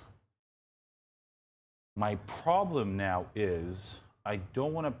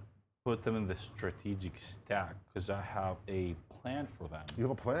don't want to put them in the strategic stack because I have a plan for them. You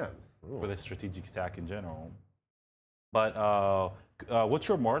have a plan. Ooh. For the strategic stack in general. But what's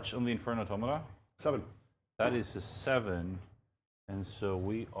your march on the Inferno Automata? 7. That is a 7, and so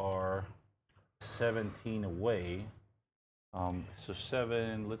we are 17 away. So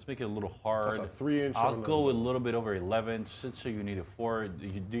 7. Let's make it a little hard. That's a 3-inch. I'll go a little bit over 11. So you need a 4.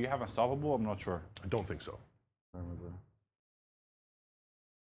 Do you have Unstoppable? I'm not sure. I don't think so. I remember.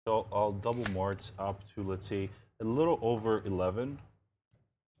 So I'll double march up to, let's see, a little over 11.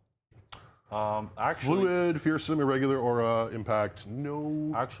 Actually, Fluid, fearsome, irregular aura, impact.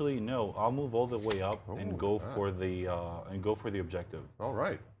 No. Actually, no. I'll move all the way up and go for the objective. All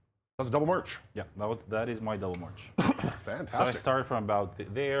right. That's a double march. Yeah, that is my double march. Fantastic. So I start from about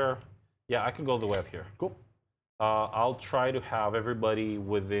there. Yeah, I can go all the way up here. Cool. I'll try to have everybody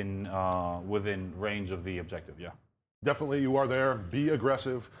within range of the objective. Yeah. Definitely, you are there. Be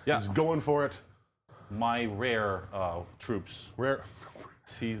aggressive. Yeah. He's going for it. My rare troops Rare.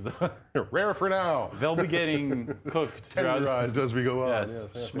 seize the. Rare for now. They'll be getting cooked throughout. Tenderized as we go on. Yes,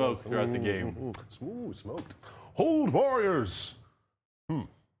 smoked throughout the game. Smooth, smoked. Hold warriors.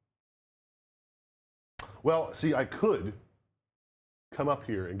 Well, see, I could come up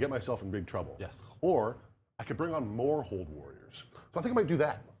here and get myself in big trouble. Yes. Or I could bring on more hold warriors. So I think I might do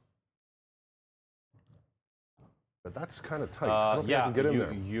that. But that's kind of tight. I don't think I can get in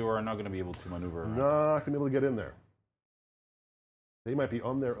there. You are not going to be able to maneuver. Not going to be able to get in there. They might be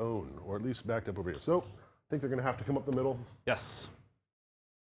on their own, or at least backed up over here. So I think they're going to have to come up the middle. Yes.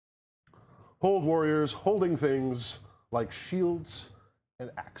 Hold warriors holding things like shields and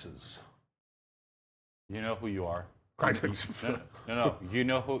axes. You know who you are. I think. No. You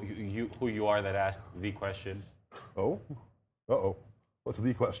know who you are that asked the question. Oh? Uh-oh. What's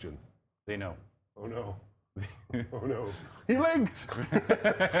the question? They know. Oh, no. Oh, no. He linked!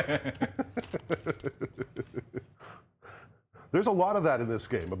 There's a lot of that in this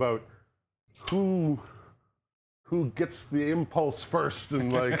game about who gets the impulse first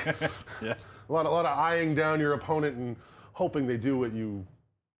and like Yeah. a lot of eyeing down your opponent and hoping they do what you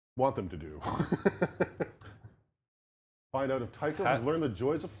want them to do. Find out if Tycho has learned the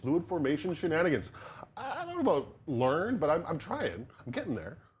joys of fluid formation shenanigans. I don't know about learn, but I'm trying. I'm getting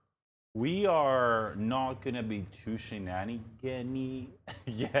there. We are not gonna be too shenanigan-y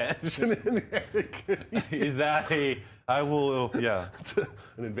yet. Is that a? I will. Yeah.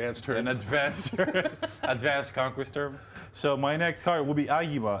 An advanced term. An advanced, advanced conquest term. So my next card will be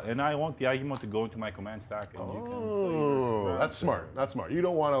Agima, and I want the Agima to go into my command stack. And you can play your That's smart. That's smart. You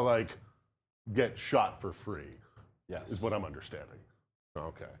don't want to like get shot for free. Yes. Is what I'm understanding.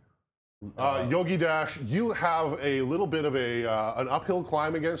 Okay. Yogi Dash, you have a little bit of an uphill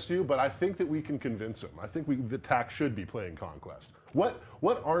climb against you, but I think that we can convince him. I think the TAC should be playing Conquest. What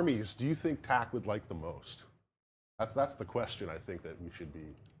armies do you think TAC would like the most? That's the question I think that we should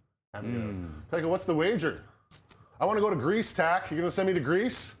be having. Tycho, what's the wager? I want to go to Greece, TAC. You're going to send me to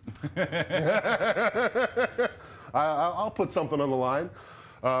Greece? I'll put something on the line.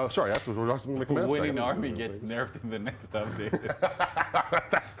 Sorry, after we're going to command winning army gets nerfed in the next update.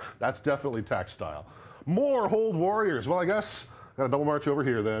 That's definitely TAC style. More hold warriors. Well, I guess got to double march over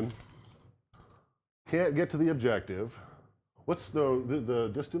here then. Can't get to the objective. What's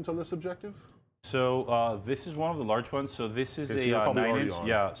the distance on this objective? So this is one of the large ones. So this is Okay, so you're a probably 9-inch. already on.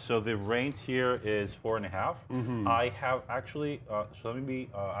 Yeah. So the range here is 4.5. I have actually. So let me be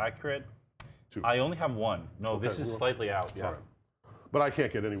accurate. 2. I only have 1. No, Okay, this is well, slightly out. Yeah. All right. But I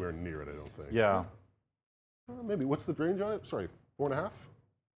can't get anywhere near it, I don't think. Yeah. Maybe. What's the range on it? Sorry, 4.5?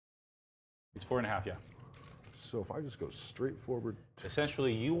 It's 4.5. Yeah. So if I just go straight forward,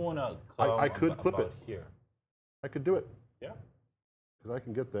 Essentially, you want to come I could clip about it. here. I could do it. Yeah. Because I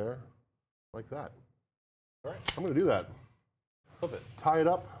can get there like that. All right. I'm going to do that. Flip it. Tie it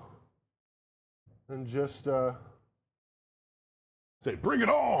up and just say, bring it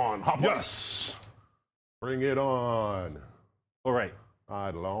on, hop yes. Bring it on. All right.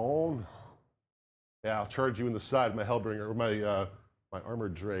 Eidolon. Yeah, I'll charge you in the side, my Hellbringer, or my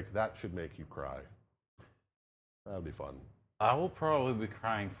Armored Drake. That should make you cry. That'll be fun. I will probably be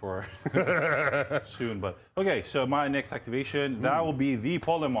crying for soon, but okay. So my next activation that will be the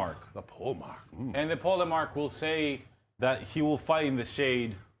Polemarch. The Polemarch. And the Polemarch will say that he will fight in the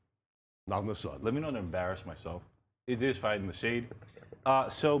shade. Not in the sun. Let me not embarrass myself. It is fight in the shade.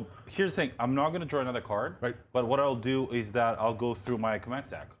 So here's the thing. I'm not going to draw another card. Right. But what I'll do is that I'll go through my command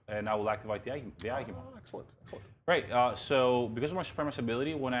stack and I will activate the Agima. Oh, excellent. Excellent. Right. So because of my supremacy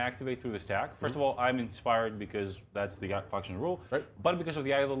ability, when I activate through the stack, first of all, I'm inspired because that's the faction rule. Right. But because of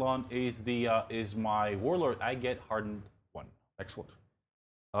the Eidolon is my warlord, I get hardened 1. Excellent.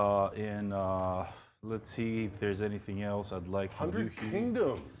 Let's see if there's anything else I'd like to do 100 here.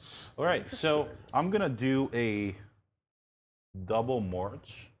 Kingdoms. All right, so I'm gonna do a double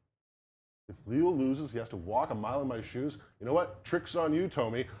march. If Leo loses, he has to walk a mile in my shoes. You know what? Trick's on you,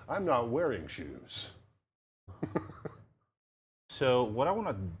 Tommy. I'm not wearing shoes. So what I want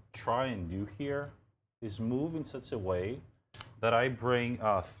to try and do here is move in such a way that I bring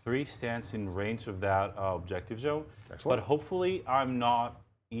 3 stands in range of that objective zone. Excellent. But hopefully I'm not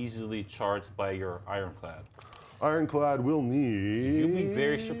easily charged by your Ironclad. Ironclad will need... You'll be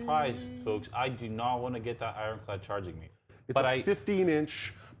very surprised, folks. I do not want to get that Ironclad charging me. It's but a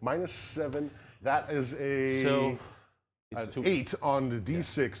 15-inch, -7. That is an 8 on the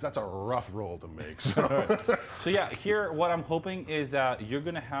D6. That's a rough roll to make. So. So yeah, here what I'm hoping is that you're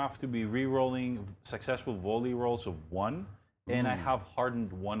going to have to be re-rolling successful volley rolls of 1, and I have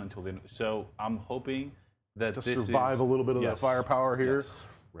hardened 1 until the end. So I'm hoping that to this survive is, a little bit of that firepower here. Yes.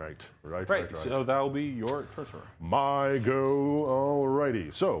 Right. So that'll be your turn. My go.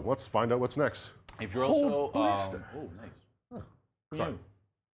 Alrighty. So let's find out what's next. If you're also Blister. oh nice. Yeah.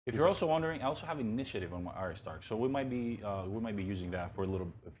 If you're also wondering, I also have initiative on my Aristarch, so we might be using that for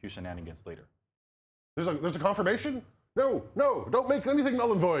a few shenanigans later. There's a confirmation? No, don't make anything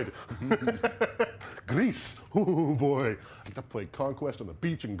null and void. Greece. Oh boy. I get to play Conquest on the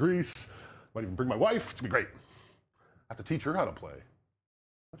beach in Greece. Might even bring my wife. It's gonna be great. I have to teach her how to play.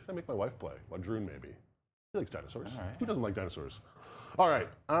 What should I make my wife play? Ladrune, maybe. She likes dinosaurs. All right. Who doesn't like dinosaurs? All right.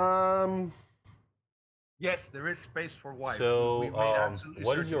 Yes, there is space for wife. So We've made absolutely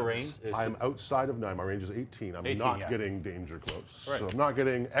what is certain your of range? this. I'm outside of 9. My range is 18. I'm 18, not yeah. getting danger close. Right. So I'm not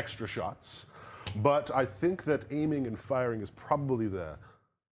getting extra shots. But I think that aiming and firing is probably the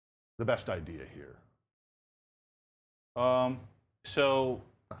best idea here. So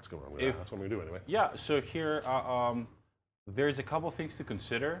That's going wrong with that. That's what I'm going to do anyway. yeah, so here there's a couple things to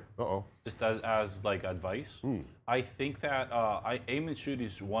consider. Uh-oh. Just as like advice. I think that aim and shoot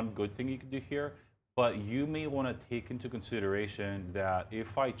is one good thing you can do here, but you may want to take into consideration that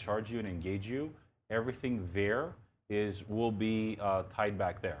if I charge you and engage you, everything there will be tied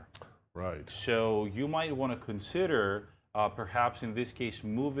back there. Right. So you might want to consider perhaps in this case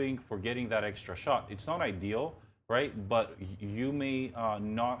moving for getting that extra shot. It's not ideal, right? But you may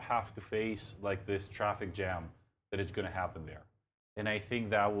not have to face like this traffic jam that is going to happen there. And I think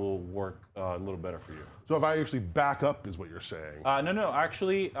that will work a little better for you. So if I actually back up, is what you're saying? No.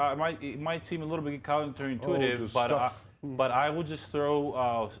 Actually, it might seem a little bit counterintuitive, but I would just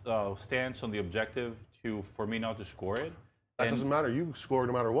throw stance on the objective for me not to score it. That doesn't matter. You score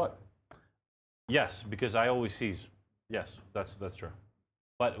no matter what. Yes, because I always seize. Yes, that's true.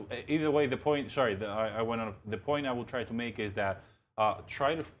 But either way, the point. Sorry, I went on. The point I will try to make is that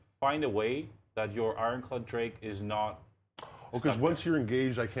try to find a way that your Ironclad Drake is not. Because once you're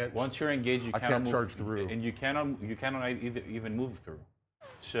engaged, I can't. Once you're engaged, you cannot move, charge through, and you cannot even move through.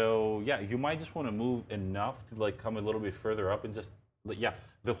 So yeah, you might just want to move enough to like come a little bit further up and just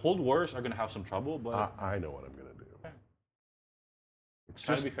the hold warriors are going to have some trouble, but I know what I'm going to do. Okay. It's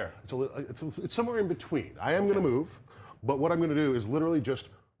Try just to be fair. It's somewhere in between. I am going to move, but what I'm going to do is literally just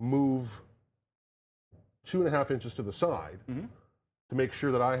move 2.5 inches to the side to make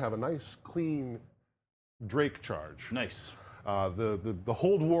sure that I have a nice clean Drake charge. Nice. The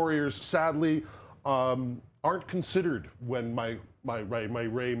hold warriors sadly aren't considered when my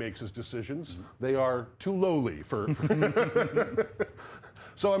Ray makes his decisions. They are too lowly for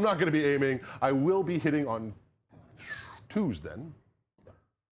so I'm not going to be aiming. I will be hitting on 2s then,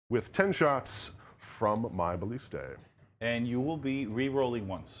 with 10 shots from my ballista. And you will be re-rolling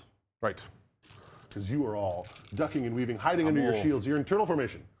once. Right, because you are all ducking and weaving, hiding under your shields. You're in turtle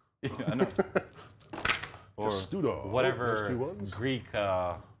formation. Yeah, I know. Or Testudo. whatever Those 2 ones. Greek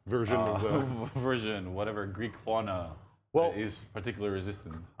version of the version, whatever Greek fauna is particularly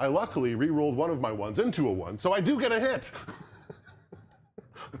resistant. I luckily re-rolled one of my 1s into a 1, so I do get a hit.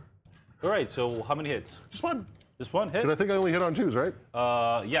 All right, so how many hits? Just one. Just one hit? Because I think I only hit on 2s, right?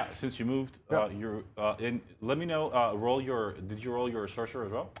 Yeah, since you moved, you're in. Let me know. Did you roll your sorcerer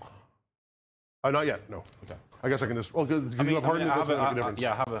as well? Not yet. No. Okay. I guess I can just. Well, because you have hardened, it doesn't make a difference.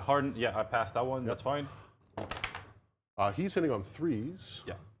 Yeah, I have a hardened. Yeah, I passed that one. Yep. That's fine. He's hitting on 3s.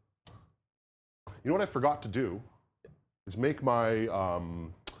 Yeah. You know what I forgot to do is make my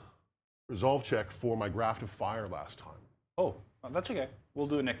resolve check for my Graft of Fire last time. Oh, that's okay. We'll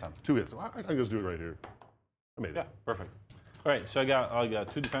do it next time. 2 hits. I can just do it right here. I made it. Yeah, perfect. All right, so I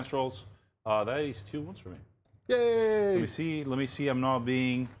got 2 defense rolls. That is 2 wounds for me. Yay! Let me see. I'm not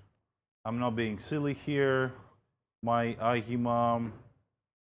being silly here. My Ahimam.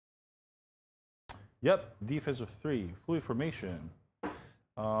 Yep, defense of 3, fluid formation.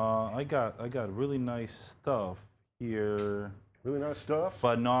 I got really nice stuff here. Really nice stuff.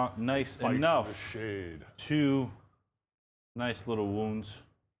 But not nice Fight enough. in the shade. 2 nice little wounds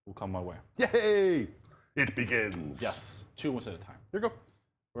will come my way. Yay! It begins. Yes, 2 wounds at a time. Here you go.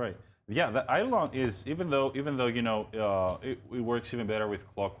 Right. Yeah, the Eidolon is even though you know it works even better with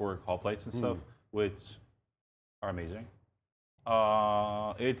clockwork hoplites and stuff, which are amazing.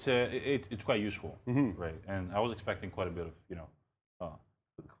 It's quite useful, right? And I was expecting quite a bit of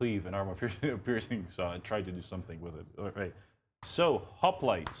cleave and armor piercing, so I tried to do something with it. All right. So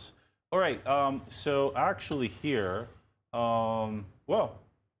hoplites. All right. So actually here, well,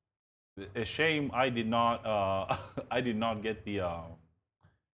 a shame I did not get the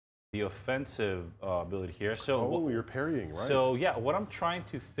offensive ability here. So you're parrying, right? So yeah, what I'm trying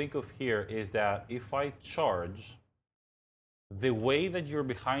to think of here is that if I charge, the way that you're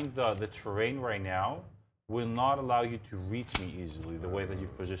behind the terrain right now will not allow you to reach me easily, the way that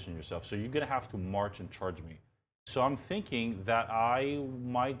you've positioned yourself. So you're gonna have to march and charge me. So I'm thinking that I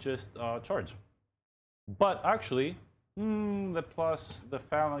might just charge. But actually, the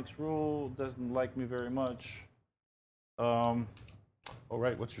phalanx rule doesn't like me very much. All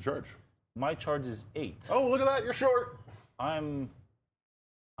right, what's your charge? My charge is 8. Oh, look at that, you're short. I am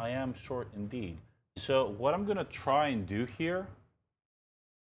short indeed. So what I'm gonna try and do here,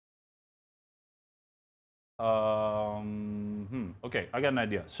 okay, I got an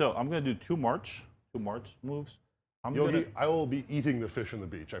idea. So I'm gonna do 2 march moves. I will be eating the fish on the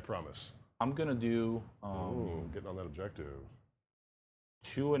beach, I promise. I'm gonna do getting on that objective.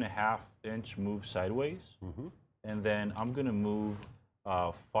 2.5-inch move sideways, and then I'm gonna move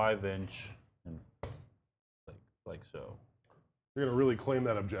 5-inch and like so. You're gonna really claim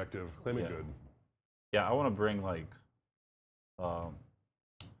that objective. Claim it good. Yeah, I want to bring like,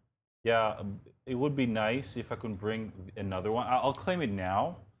 yeah, it would be nice if I could bring another one. I'll claim it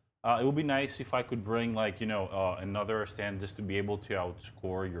now. It would be nice if I could bring like, another stand just to be able to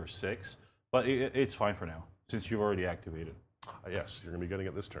outscore your 6. But it's fine for now, since you've already activated. Yes, you're gonna be getting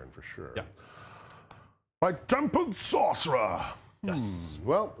it this turn for sure. Yeah. My Tempered Sorcerer. Yes.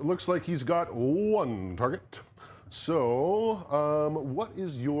 Well, it looks like he's got 1 target. So, what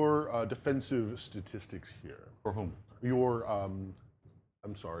is your defensive statistics here? For whom? Your, I'm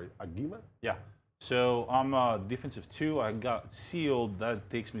sorry, Agima? Yeah. So I'm defensive 2. I got sealed. That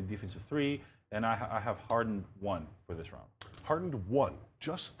takes me defensive 3, and I have hardened 1 for this round. Hardened 1,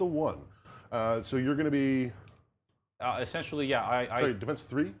 just the 1. So you're going to be Essentially, yeah. sorry, defense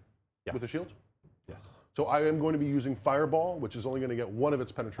 3 Yeah. with a shield. Yes. So I am going to be using Fireball, which is only going to get 1 of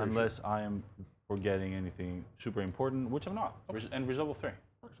its penetration. Unless I am forgetting anything super important, which I'm not. And resolve of 3.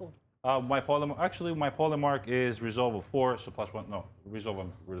 Excellent. My polymark is resolve of 4, so +1. No, resolve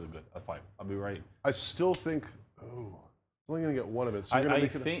I'm really good at 5. I'll be right. I still think. Oh, I'm only going to get 1 of it. So you're gonna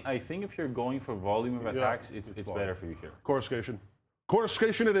make I think if you're going for volume of attacks, it's better for you here. Coruscation.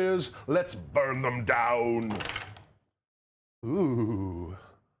 Coruscation it is. Let's burn them down. Ooh.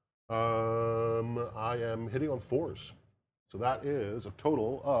 I am hitting on 4s. So that is a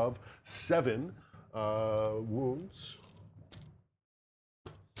total of 7 wounds.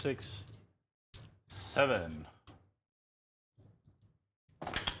 6, 7.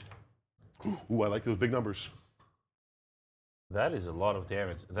 Ooh, I like those big numbers. That is a lot of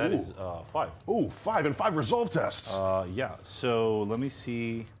damage. That is 5. Ooh, 5 and 5 resolve tests. Yeah. So let me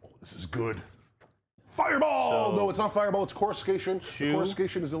see. This is good. Fireball! So- No, it's not Fireball, it's Coruscation. The 2.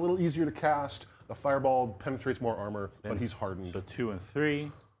 Coruscation is a little easier to cast. The Fireball penetrates more armor, but he's hardened. So 2 and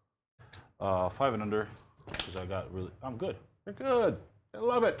 3. 5 and under. Because I'm good. You're good. I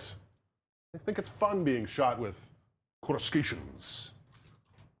love it. I think it's fun being shot with Coruscations.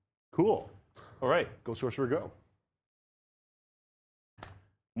 Cool. All right. Go, Sorcerer, go.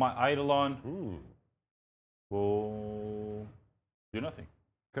 My Eidolon will do nothing.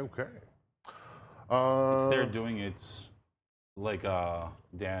 Okay. It's there doing its like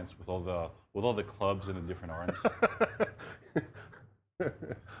dance with all the clubs and the different arms.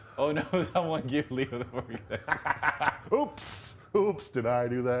 Oh no! Someone give Leo the forget. Oops. Oops, did I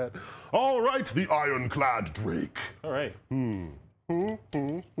do that? All right, the Ironclad Drake. All right.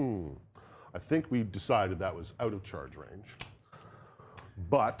 I think we decided that was out of charge range.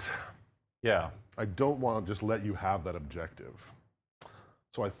 But Yeah. I don't want to just let you have that objective.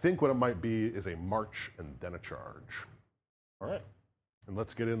 So I think what it might be is a march and then a charge. All right. And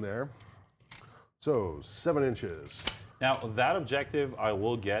let's get in there. So 7 inches. Now that objective I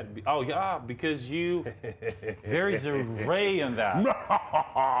will get. Oh yeah, because there is a ray on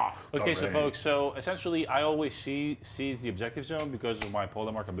that. Okay, so folks, so essentially I always seize the objective zone because of my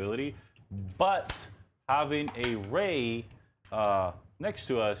polemark ability, but having a ray next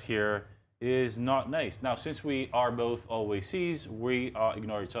to us here is not nice. Now, since we are both always seize, we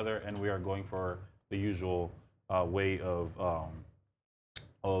ignore each other and we are going for the usual way of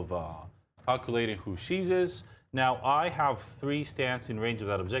calculating who seizes. Now, I have 3 stands in range of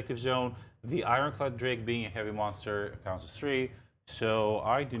that objective zone. The Ironclad Drake, being a heavy monster, counts as 3, so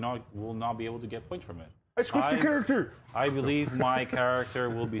I will not be able to get points from it. I squished your character. I believe my character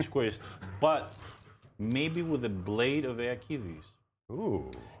will be squished, but maybe with the blade of Aeacides.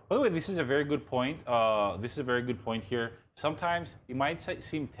 Ooh. By the way, this is a very good point. This is a very good point here. Sometimes it might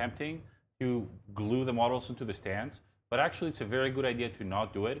seem tempting to glue the models into the stands, but actually it's a very good idea to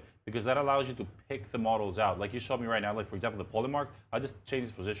not do it because that allows you to pick the models out. Like you showed me right now, like for example, the polemark, I just change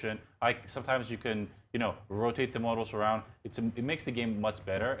its position. Sometimes you can, rotate the models around. It makes the game much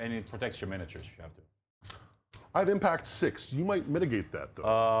better and it protects your miniatures if you have to. I have impact 6. You might mitigate that though.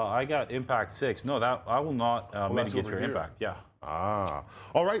 I got impact 6. No, that I will not mitigate over your here. impact. Yeah. Ah.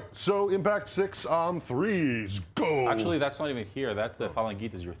 All right, so impact 6 on 3s. Go. Actually, that's not even here. That's the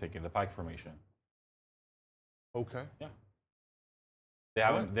Phalangitas you're thinking, the pike formation. Okay. Yeah. They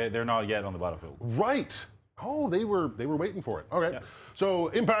haven't. They're not yet on the battlefield. Right. Oh, they were waiting for it. All right. Yeah. So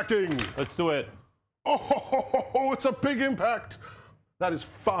impacting. Let's do it. Oh, it's a big impact. That is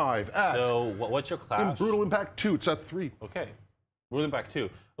 5 at. So what's your class? In brutal impact 2, it's at 3. Okay. Brutal impact 2.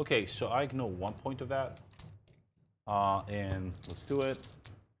 Okay, so I know 1 point of that. And let's do it.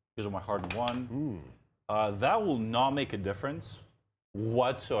 Here's my hardened 1. That will not make a difference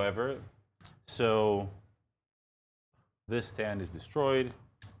whatsoever. So this stand is destroyed.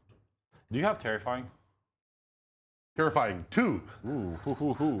 Do you have terrifying? Terrifying 2.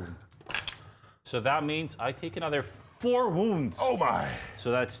 Ooh. So that means I take another 4 wounds. Oh my. So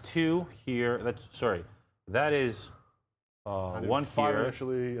that's 2 here. That is 1 5 here.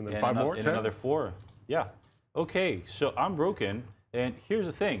 initially, and then 5 more. And 10? another 4. Yeah. Okay, so I'm broken, and here's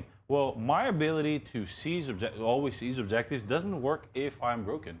the thing. Well, my ability to always seize objectives doesn't work if I'm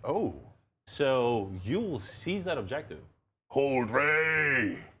broken. Oh. So you will seize that objective. Hold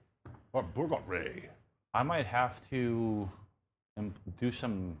Ray. Or Burgot Ray. I might have to do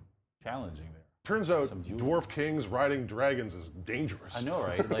some challenging there. Turns out dwarf kings riding dragons is dangerous. I know,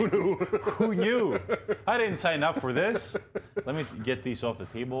 right? Like, who knew? I didn't sign up for this. Let me get these off the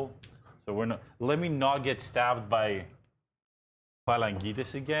table. So we're not. Let me not get stabbed by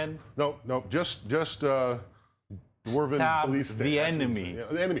Phalangitis again. No, just dwarven Stab police. the enemy. Yeah,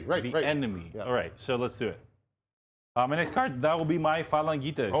 the enemy, right? The right. enemy. Yeah. All right, so let's do it. My next card, that will be my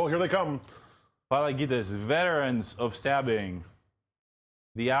Phalangitis. Oh, here they come. Phalangitis, veterans of stabbing.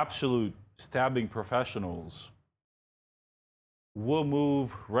 The absolute stabbing professionals. We'll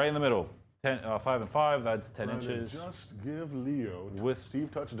move right in the middle. 5 and 5, that's 10 inches. Just give Leo With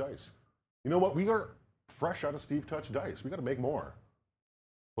Steve Touch dice. You know what? We are fresh out of Steve Touch dice. We got to make more.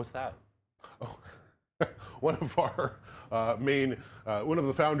 What's that? Oh, one of our one of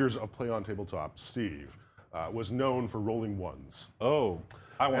the founders of Play On Tabletop, Steve, was known for rolling ones. Oh,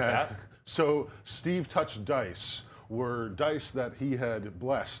 I want that. So Steve Touch dice were dice that he had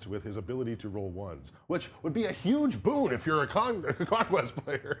blessed with his ability to roll ones, which would be a huge boon if you're a Conquest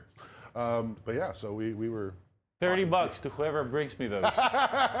player. But yeah, so we were... $30 to whoever brings me those.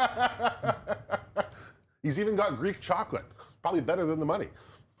 He's even got Greek chocolate. Probably better than the money.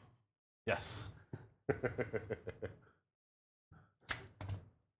 Yes.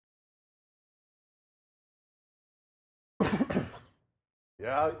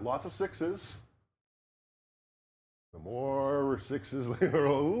 Yeah, lots of sixes. The more sixes they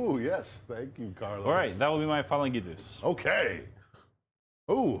roll. Ooh, yes, thank you, Carlos. All right, that will be my Phalangitis. Okay.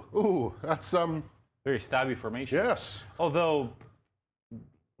 Ooh, that's Very stabby formation. yes. Although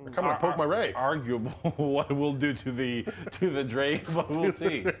They're coming to poke my ray. arguable what we'll do to the Drake, but we'll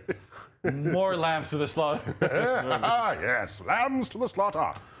see. More lambs to the slaughter. Yes, lambs to the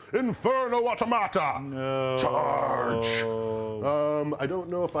slaughter. Inferno automata. No. Charge. I don't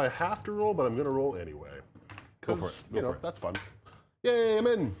know if I have to roll, but I'm going to roll anyway. Go for it. Go for it. That's fun. Yay, I'm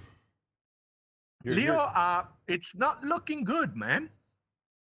in. Leo, it's not looking good, man.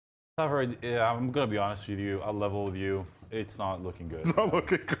 I'm gonna be honest with you. I'll level with you. It's not looking good. It's not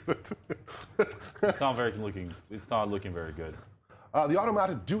looking good. It's not looking very good. The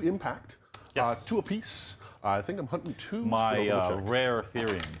automata do impact. Yes. 2 apiece. I think I'm hunting 2. My rare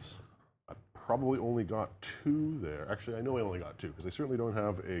Ethereans. I probably only got 2 there. Actually, I know I only got 2 because they certainly don't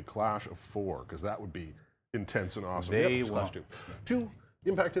have a clash of 4 because that would be intense and awesome. They it's clash 2. 2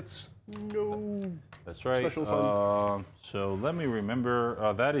 impact hits. No. That's right. Special fun. So let me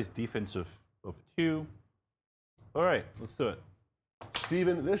remember. That is defense of 2. All right, let's do it.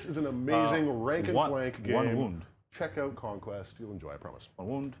 Steven, this is an amazing rank and flank game. 1 wound. Check out Conquest. You'll enjoy, I promise. 1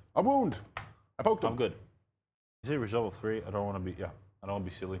 wound. A wound. I poked him. I'm good. You say resolve of 3. I don't want to be. Yeah. I don't want to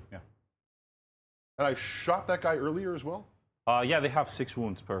be silly. Yeah. And I shot that guy earlier as well. Yeah, they have 6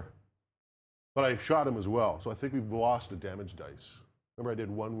 wounds per. But I shot him as well, so I think we've lost a damage dice. Remember I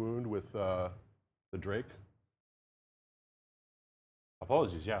did 1 wound with the Drake?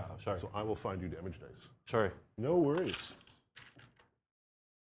 Apologies. Yeah. Sorry. So I will find you damage dice. Sorry. No worries.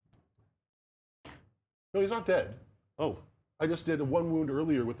 No, he's not dead. Oh. I just did a 1 wound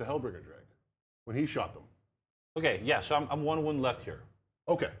earlier with the Hellbringer Drake when he shot them. Okay. Yeah. So I'm 1 wound left here.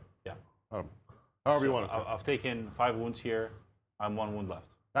 Okay. Yeah. However you want to. I've taken 5 wounds here. I'm 1 wound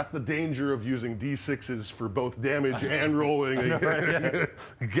left. That's the danger of using D6s for both damage and rolling. It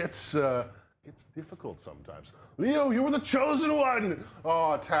gets difficult sometimes. Leo, you were the chosen one.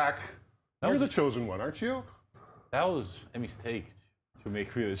 Oh, attack. You're the chosen one, aren't you? That was a mistake to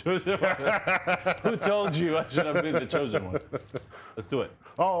make me the chosen one. Who told you I should have been the chosen one? Let's do it.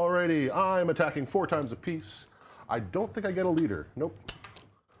 Alrighty, I'm attacking 4 times apiece. I don't think I get a leader. Nope.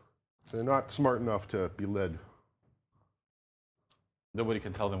 They're not smart enough to be led. Nobody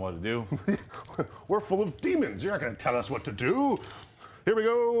can tell them what to do. We're full of demons. You're not going to tell us what to do. Here we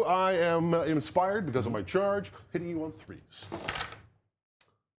go. I am inspired because of my charge, hitting you on 3s.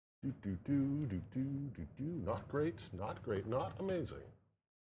 Not great, not great, not amazing.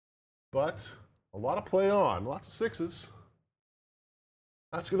 But a lot of play on, lots of 6s.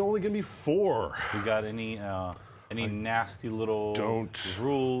 That's only going to be 4. We got any nasty little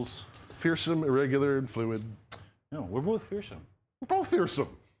rules? Fearsome, irregular, and fluid. No, we're both fearsome. We're both fearsome.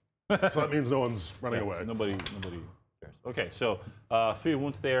 So that means no one's running away. Nobody cares. Okay, so 3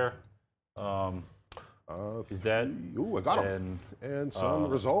 wounds there. He's dead. Ooh, I got him. And some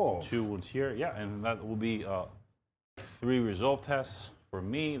resolve. 2 wounds here. Yeah, and that will be 3 resolve tests. For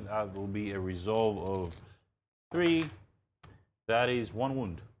me, that will be a resolve of 3. That is 1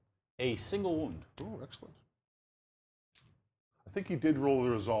 wound. A single wound. Oh, excellent. I think he did roll the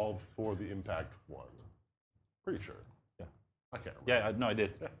resolve for the impact one. Pretty sure. Yeah. I can't remember. Yeah, no, I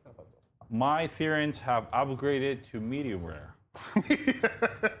did. Yeah, I thought so. My Therans have upgraded to medium rare.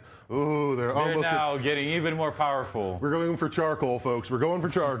 Ooh, they're They're now getting even more powerful. We're going for charcoal, folks. We're going for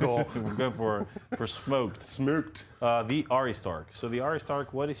charcoal. We're going for smoked. Smoked. The Aristarch. So the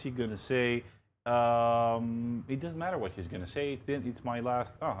Aristarch, what is he gonna say? It doesn't matter what he's gonna say. It's my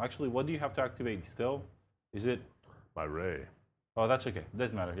last. Oh, actually, what do you have to activate still? Is it My ray. Oh, that's okay.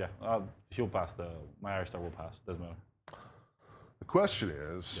 Doesn't matter. Yeah, she'll pass. My Aristarch will pass. Doesn't matter. The question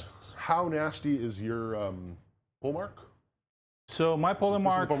is, how nasty is your pole mark? So my This is the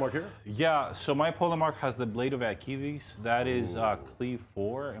polemark. pole mark here? Yeah. So my polemark has the Blade of Achilles. That is cleave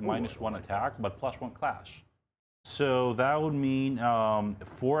 4 and -1 attack, but +1 clash. So that would mean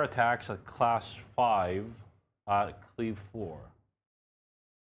 4 attacks at class 5 at cleave 4.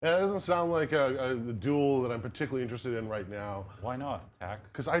 Yeah, that doesn't sound like a duel that I'm particularly interested in right now. Why not attack?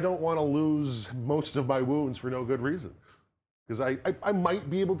 Because I don't want to lose most of my wounds for no good reason. Because I might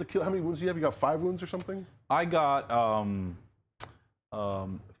be able to kill. How many wounds do you have? You got 5 wounds or something? I got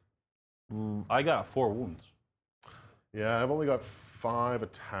 4 wounds. Yeah, I've only got 5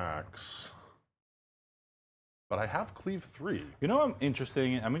 attacks. But I have cleave 3. You know, I'm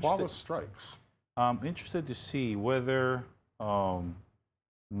interested. Flawless strikes. I'm interested to see whether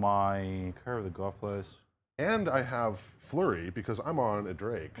my Care of the Godless. And I have flurry because I'm on a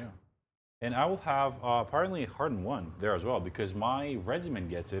Drake. Yeah. And I will have apparently Hardened 1 there as well because my regiment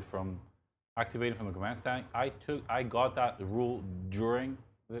gets it from activating from the command stack. I got that rule during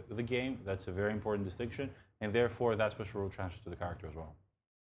the game. That's a very important distinction, and therefore that special rule transfers to the character as well.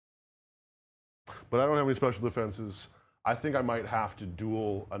 But I don't have any special defenses. I think I might have to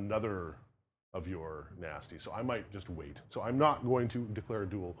duel another of your nasty, so I might just wait. So I'm not going to declare a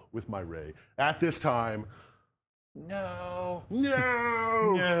duel with my Ray at this time. No.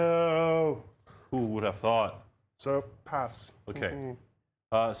 No. No. Who would have thought? So pass. Okay.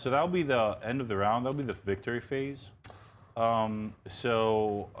 So that'll be the end of the round. That'll be the victory phase. Nobody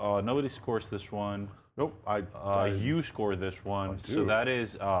scores this one. Nope. You score this one. So that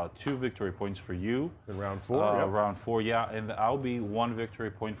is 2 victory points for you. In round 4. Yep. Round 4, yeah. And that'll be 1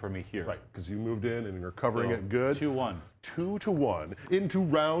 victory point for me here. Right, because you moved in and you're covering it good. 2-1. 2-1 into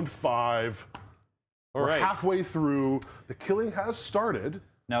round 5. All We're right. halfway through. The killing has started.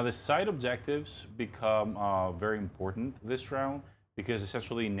 Now the side objectives become very important this round because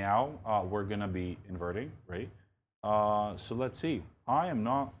essentially now we're gonna be inverting, right? So let's see. I am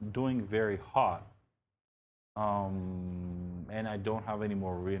not doing very hot, and I don't have any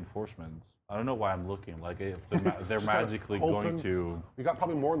more reinforcements. I don't know why I'm looking like if they're magically going to. You got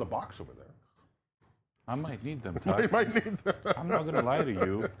probably more in the box over there. I might need them, You Ty. might need them. I'm not gonna lie to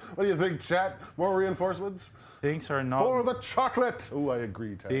you. What do you think, chat? More reinforcements? Things are not. For the chocolate! Oh, I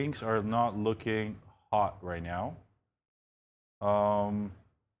agree, Ted. Things are not looking hot right now.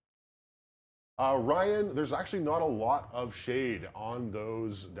 Ryan, there's actually not a lot of shade on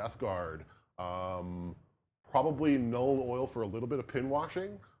those Death Guard. Probably null oil for a little bit of pin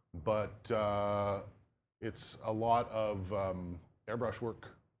washing, but it's a lot of airbrush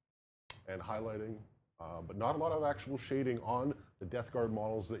work and highlighting, but not a lot of actual shading on the Death Guard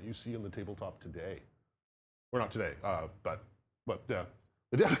models that you see in the tabletop today. Or not today, but the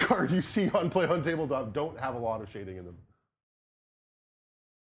Death Guard you see on Play on Tabletop don't have a lot of shading in them.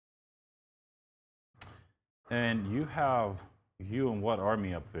 And you have you and what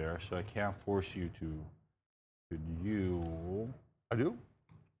army up there, so I can't force you to duel. I do?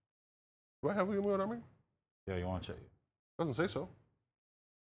 Do I have you in my army? Yeah, you want to check? Doesn't say so.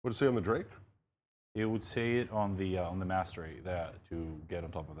 What does it say on the Drake? It would say it on the mastery that to get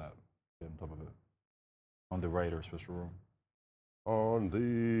on top of that. Get on top of it. On the writer special room. On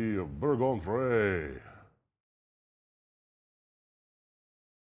the Burgontre.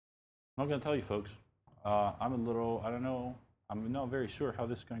 I'm not gonna tell you, folks. I'm a little. I don't know. I'm not very sure how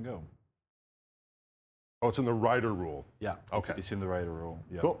this is gonna go. Oh, it's in the rider rule. Yeah. Okay. It's in the writer rule.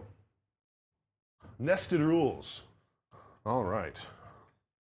 Yeah. Cool. Nested rules. All right.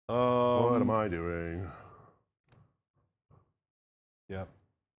 What am I doing? Yep.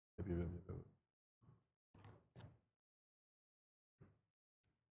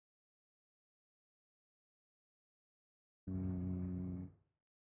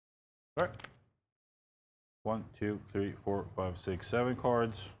 All right. 1, 2, 3, 4, 5, 6, 7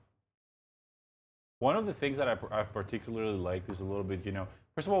 cards. One of the things that I've particularly liked is a little bit,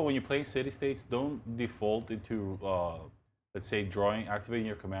 first of all, when you play city-states, don't default into, let's say, activating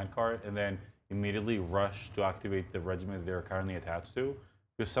your command card, and then immediately rush to activate the regiment they're currently attached to.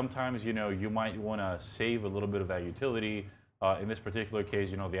 Because sometimes, you might want to save a little bit of that utility. In this particular case,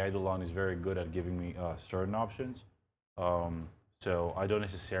 the Eidolon is very good at giving me certain options. So I don't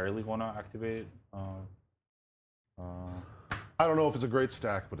necessarily want to activate it. I don't know if it's a great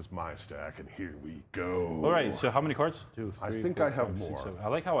stack, but it's my stack, and here we go. All right, so how many cards? 2, 3, I think 4, I have 5, 6, more. 7. I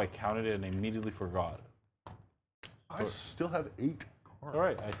like how I counted it and immediately forgot. I still have 8 cards. All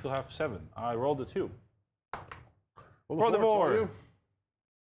right, I still have 7. I rolled a 2. Roll For the it's all board. you.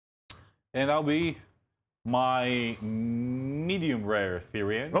 And that'll be my medium rare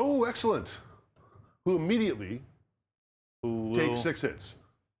Therians. Oh, excellent. Who immediately Who take will, 6 hits.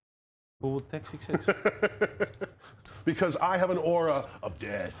 Who will take 6 hits? Because I have an aura of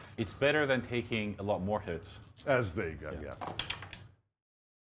death. It's better than taking a lot more hits. As they go, yeah.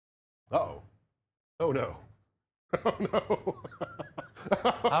 Uh-oh. Oh, no. Oh, no.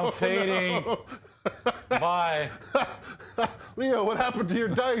 I'm fading. Bye. Leo, what happened to your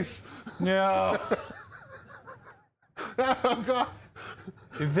dice? No. Oh, God.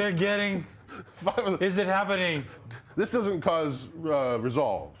 They're getting. Is it happening? This doesn't cause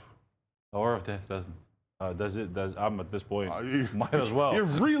resolve. Or if death doesn't. Does it? I'm at this point. You- Might as well. You're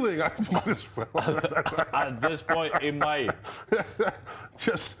reeling. I might as well. At this point, it might.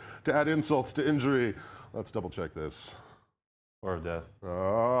 Just to add insults to injury. Let's double check this. Or of death.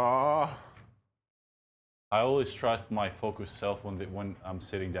 Ah. I always trust my focused self when I'm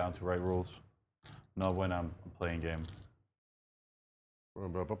sitting down to write rules, not when I'm playing game.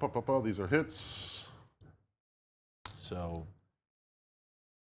 These are hits. So,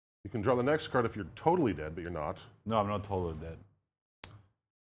 You can draw the next card if you're totally dead, but you're not. no, I'm not totally dead.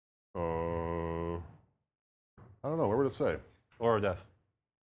 I don't know. Where would it say? Or of death.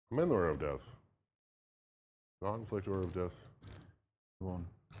 I'm in the Aura of Death. Non-inflict Aura of Death. Come on.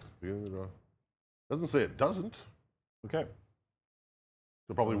 Beginning of the draw. Doesn't say it doesn't. Okay.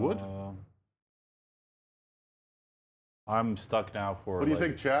 It probably would. I'm stuck now for. What do you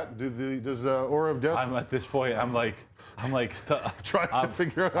think, chat? Does Aura of Death I'm at this point. I'm like stuck. try to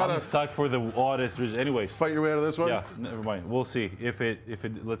figure out how I'm to stuck for the oddest. Anyways. fight your way out of this one? Yeah. Never mind. We'll see if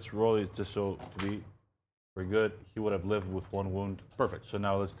it. Let's roll it just so to be. We're good. He would have lived with 1 wound. Perfect. So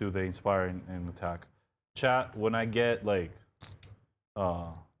now let's do the inspiring and attack. Chat. When I get like,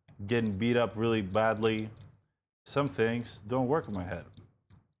 getting beat up really badly, some things don't work in my head.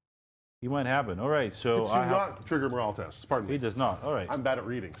 It might happen. All right. So It's do not trigger morale tests. Pardon me. He does not. All right. I'm bad at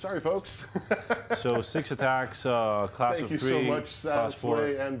reading. Sorry, folks. So 6 attacks, class Thank of you 3, so much, class 4.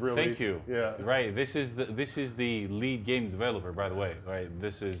 Sway and Briley. Thank you. Yeah. Right. This is the lead game developer, by the way. Right.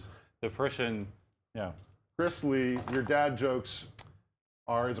 This is the person. Yeah. Chris Lee, your dad jokes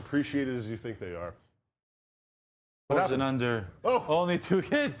are as appreciated as you think they are. What Frozen happened? under. Oh. Only 2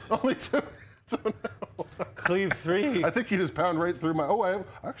 hits. Only 2. Oh, no. Cleave 3. I think he just pound right through my. Oh, I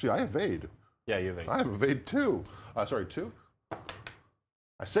evade. Yeah, you have 8. I have evade 2. Sorry, 2.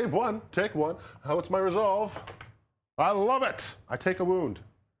 I save 1. Take 1. What's my resolve? I love it. I take a wound.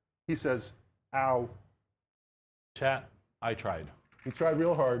 He says, "Ow." Chat. I tried. He tried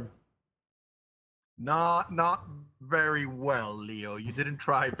real hard. Not very well, Leo. You didn't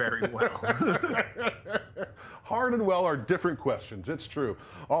try very well. Hard and well are different questions. It's true.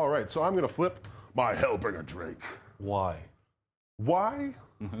 All right, so I'm going to flip my Hellbringer Drake. Why? Why?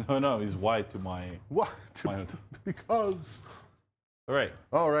 No, he's why to my. Why? Why? Because. All right.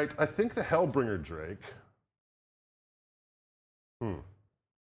 All right, I think the Hellbringer Drake. I'm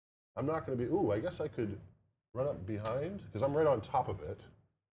not going to be. Ooh, I guess I could run up behind because I'm right on top of it.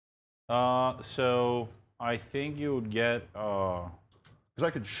 So I think you would get. Because I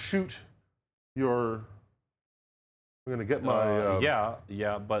could shoot your. I'm going to get my.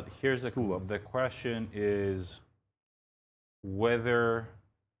 Yeah, but here's the question is whether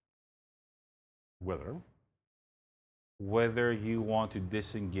you want to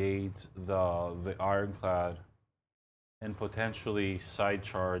disengage the ironclad and potentially side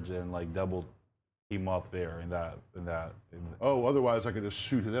charge and like double team up there in that. Oh, otherwise I could just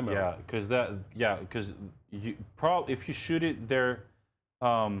shoot them out. Yeah, because you if you shoot it, they're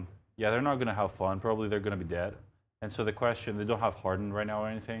not gonna have fun. Probably they're gonna be dead. And so the question, they don't have hardened right now or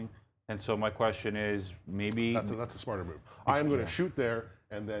anything. And so my question is, maybe That's a smarter move. I am going to shoot there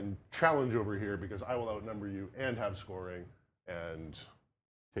and then challenge over here because I will outnumber you and have scoring and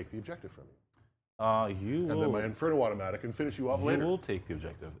take the objective from you. And then my Inferno automatic and finish you off later. You will take the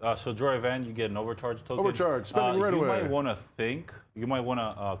objective. So draw event, you get an overcharge token. Overcharge, spending right away. You might want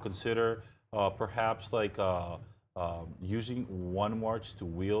to consider perhaps like using 1 march to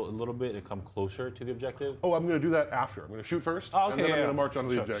wheel a little bit and come closer to the objective. Oh, I'm going to do that after. I'm going to shoot first, and then I'm going to march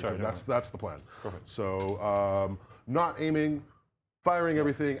onto the objective. That's the plan. Perfect. So not aiming, firing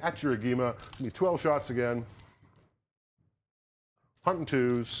everything at your Agema. Give me 12 shots again. Hunting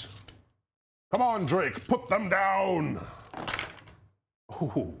 2s. Come on, Drake, put them down.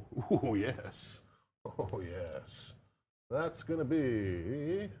 Oh, yes. Oh, yes. That's going to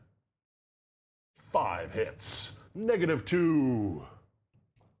be 5 hits. -2.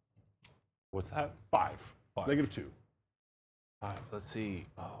 What's that? 5. -2. 5. Let's see.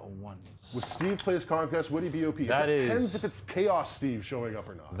 1. With Steve plays Conquest, would he be OP? That it depends is- if it's Chaos Steve showing up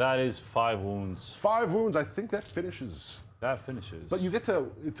or not. That is 5 wounds. 5 wounds, I think that finishes. That finishes. But you get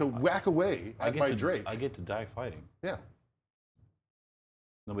to whack away at my Drake. I get to die fighting. Yeah.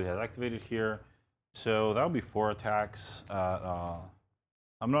 Nobody has activated here. So that would be 4 attacks.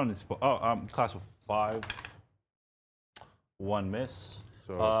 I'm not in class of 5. 1 miss.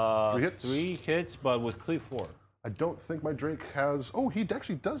 So 3 hits? 3 hits, but with cleave 4. I don't think my Drake has... Oh, he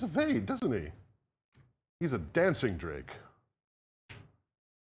actually does evade, doesn't he? He's a dancing Drake.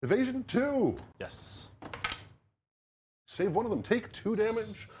 Evasion 2. Yes. Save one of them. Take 2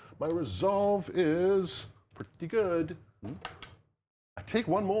 damage. My resolve is pretty good. I take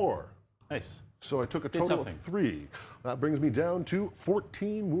 1 more. Nice. So I took a total of 3. That brings me down to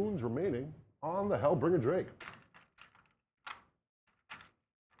 14 wounds remaining on the Hellbringer Drake.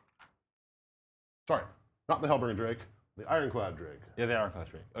 Sorry, not the Hellbringer Drake, the Ironclad Drake. Yeah, the Ironclad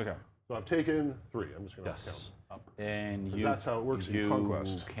Drake. Okay. So I've taken 3. I'm just going to Yes. count up. And That's how it works in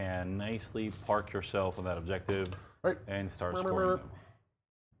Conquest. You can nicely park yourself on that objective Right. and start Brr, brr, scoring brr. them.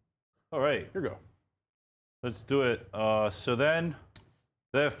 All right. Here you go. Let's do it. So then,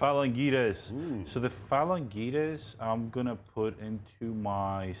 the Phalangites. So the Phalangites, I'm gonna put into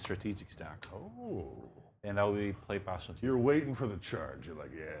my strategic stack, Oh. and that will be play passion. You're waiting for the charge. You're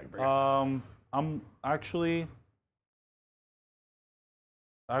like, yeah, bring it. I'm actually,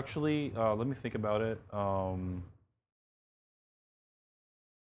 let me think about it.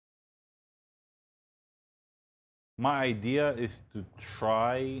 My idea is to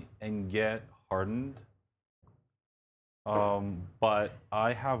try and get hardened. But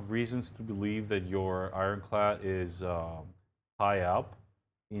I have reasons to believe that your Ironclad is high up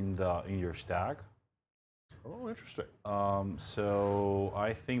in your stack. Oh, interesting. So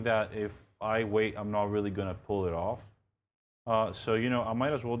I think that if I wait, I'm not really gonna pull it off. So I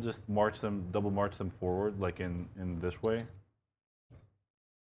might as well just double march them forward, like in this way,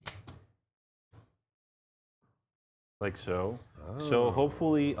 like so. So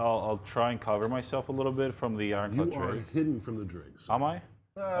hopefully I'll try and cover myself a little bit from the Ironclad You are Drake. hidden from the Drakes. Am I?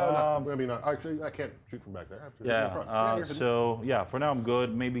 I mean, actually, I can't shoot from back there. I have to shoot from front. Yeah. you're hidden. So yeah, for now I'm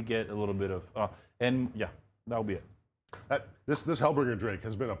good. Maybe get a little bit of, and yeah, that'll be it. This Hellbringer Drake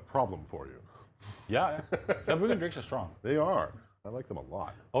has been a problem for you. Yeah. Hellbringer Drakes are strong. They are. I like them a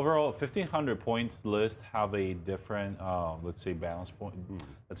lot. Overall, 1,500 points list have a different, let's say, balance point.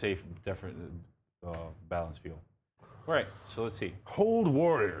 Let's say different balance feel. All right, so let's see. Hold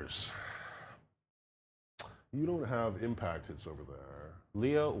Warriors. You don't have impact hits over there.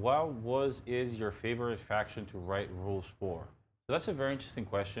 Leo, what is your favorite faction to write rules for? So that's a very interesting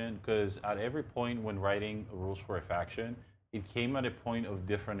question, because at every point when writing rules for a faction, it came at a point of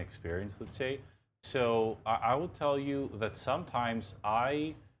different experience, let's say. So I will tell you that sometimes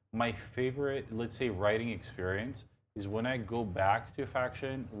my favorite, let's say, writing experience is when I go back to a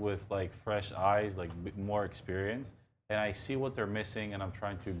faction with like fresh eyes, like more experience, and I see what they're missing, and I'm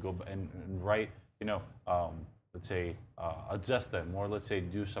trying to go and write, let's say, adjust them, or let's say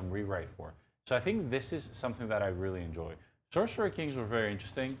do some rewrite for. So I think this is something that I really enjoy. Sorcerer Kings were very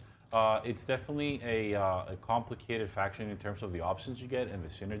interesting. It's definitely a complicated faction in terms of the options you get and the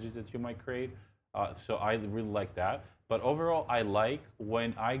synergies that you might create. So I really like that. But overall, I like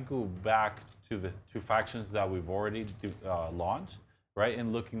when I go back to factions that we've already launched, right,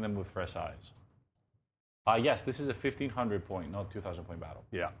 and looking them with fresh eyes. Yes, this is a 1,500 point, not 2,000 point battle.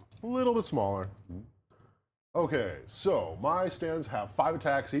 Yeah, a little bit smaller. Okay, so my stands have 5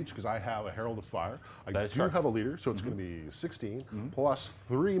 attacks each because I have a Herald of Fire. I do correct. have a leader, so it's going to be 16, plus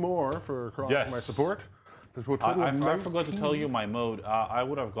 3 more for crossing my support. So to a total of I forgot to tell you my mode. I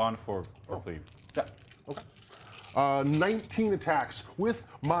would have gone for cleave. Yeah, okay. 19 attacks with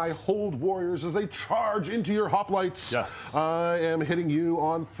my Hold Warriors as they charge into your hoplites. Yes. I am hitting you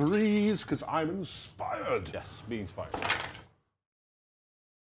on 3s because I'm inspired. Yes, be inspired.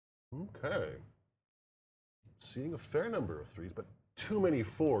 Okay. Seeing a fair number of 3s, but too many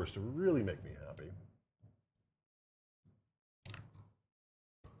 4s to really make me happy.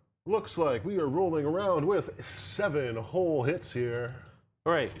 Looks like we are rolling around with 7 whole hits here.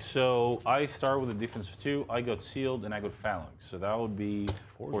 All right, so I start with a defense of 2. I got sealed and I got phalanx. So that would be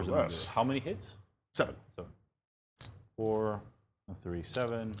 4s or less. How many hits? 7. 4, 3,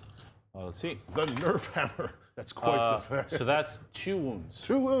 7. Let's see. The Nerf Hammer. That's quite the fact. So that's 2 wounds.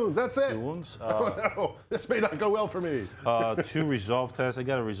 2 wounds, that's it. 2 wounds. Oh no, this may not go well for me. 2 resolve tests. I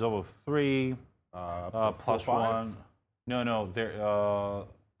got a resolve of 3. Plus 1. No, there.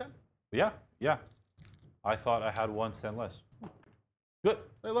 Yeah. I thought I had 1 stand less. Good.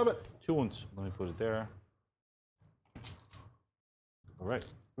 I love it. 2 wounds. Let me put it there. All right.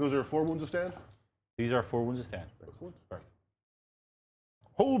 Those are 4 wounds a stand? These are 4 wounds a stand. Excellent. Correct.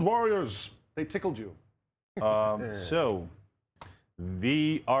 Hold warriors. They tickled you. So,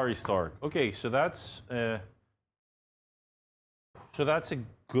 the Aristarch. Okay, so that's a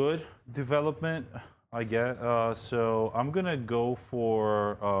good development, I guess. So I'm gonna go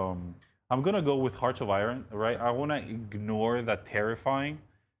for I'm gonna go with Hearts of Iron. Right, I want to ignore that terrifying,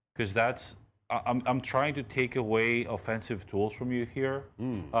 because that's I'm trying to take away offensive tools from you here.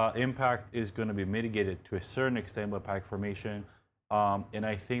 Impact is going to be mitigated to a certain extent by pack formation. And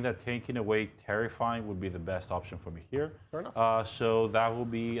I think that taking away terrifying would be the best option for me here. Fair enough. So that will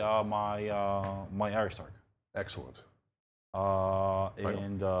be my Aristarch. Excellent. As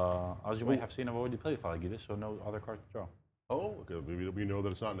you may have seen, I've already played Falagidis, so no other cards to draw. Oh, okay. We know that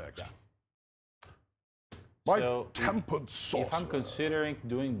it's not next. Yeah. My So tempered sorcerer. If I'm considering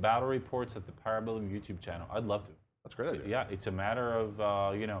doing battle reports at the Para Bellum YouTube channel, I'd love to. That's a great idea. Yeah, it's a matter of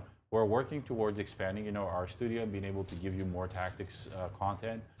we're working towards expanding our studio and being able to give you more tactics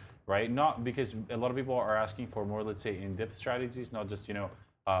content, right? Not because a lot of people are asking for more, let's say, in-depth strategies, not just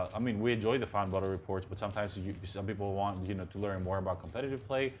I mean, we enjoy the fan battle reports, but sometimes some people want to learn more about competitive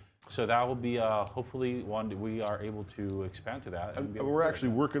play. So that will be hopefully one that we are able to expand to that. And we're actually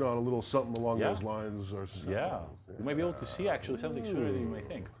working on a little something along those lines. Or yeah, you might be able to see actually something sooner than you may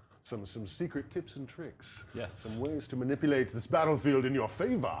think. Some secret tips and tricks. Yes. Some ways to manipulate this battlefield in your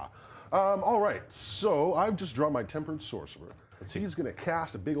favor. All right, so I've just drawn my Tempered Sorcerer. He's going to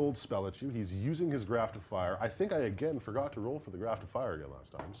cast a big old spell at you. He's using his Graft of Fire. I think I again forgot to roll for the Graft of Fire again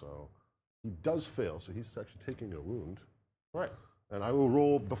last time, so he does fail, so he's actually taking a wound. Right. And I will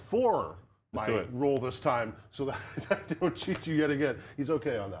roll before my roll this time so that I don't cheat you yet again. He's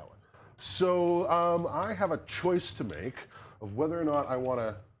okay on that one. So I have a choice to make of whether or not I want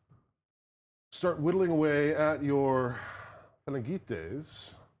to start whittling away at your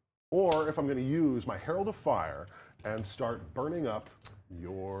Phalangites, or if I'm going to use my Herald of Fire and start burning up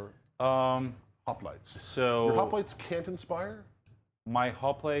your hoplites. So your hoplites can't inspire? My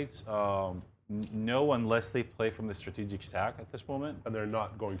hoplites, no, unless they play from the strategic stack at this moment. And they're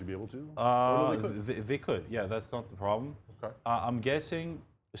not going to be able to? They could. Yeah, that's not the problem. Okay. I'm guessing.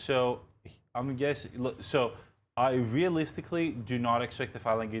 So I realistically do not expect the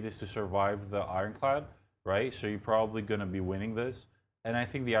Phalangites to survive the Ironclad, right? So you're probably going to be winning this. And I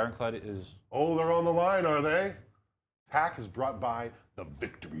think the Ironclad is... Oh, they're on the line, are they? Hack is brought by the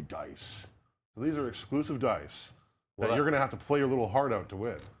Victory Dice. So these are exclusive dice that you're going to have to play your little heart out to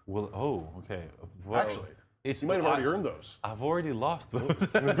win. Well, oh, okay. Well, actually, you might have already earned those. I've already lost those.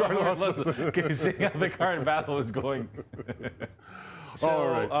 Can you see how the current battle is going? All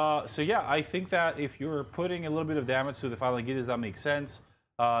right. So yeah, I think that if you're putting a little bit of damage to the Phalangites, that makes sense.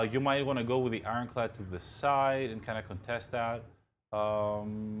 You might want to go with the Ironclad to the side and kind of contest that.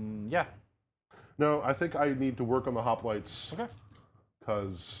 Yeah. No, I think I need to work on the hoplites. Okay.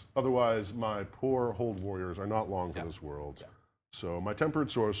 Because otherwise my poor hold warriors are not long for this world. Yeah. So my Tempered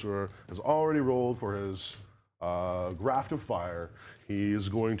Sorcerer has already rolled for his Graft of Fire. He is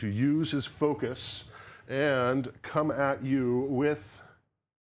going to use his focus and come at you with...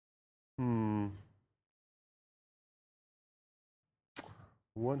 One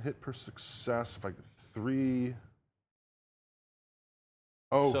hit per success. If I get 3...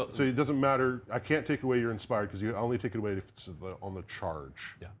 Oh, so it doesn't matter. I can't take away your inspired because you only take it away if it's on the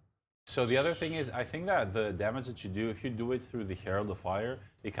charge. Yeah. So the other thing is, I think that the damage that you do, if you do it through the Herald of Fire,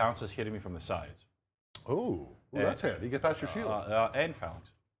 it counts as hitting me from the sides. Oh, well, that's handy. You get past your shield. And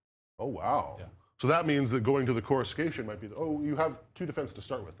Phalanx. Oh, wow. Yeah. So that means that going to the coruscation might be... Oh, you have 2 defense to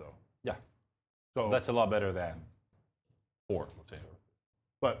start with, though. Yeah. So that's a lot better than 4, let's say.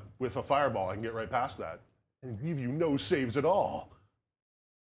 But with a fireball, I can get right past that and give you no saves at all.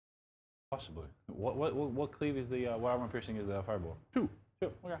 Possibly. What cleave is the what armor piercing is the fireball? 2.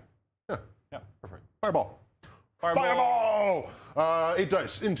 2. Okay. Yeah. Perfect. Fireball. Fireball! 8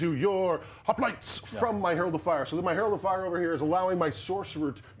 dice into your hoplites from my Herald of Fire. So then my Herald of Fire over here is allowing my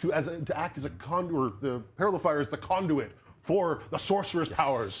sorcerer to act as a conduit. The Herald of Fire is the conduit for the sorcerer's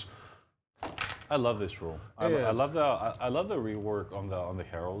powers. I love this rule. I love the rework on the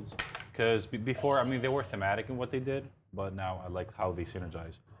heralds, because before, I mean, they were thematic in what they did, but now I like how they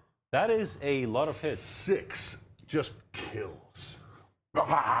synergize. That is a lot of hits. 6 just kills.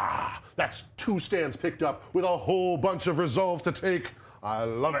 Ah, that's 2 stands picked up with a whole bunch of resolve to take. I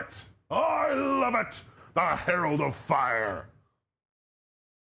love it. I love it. The Herald of Fire.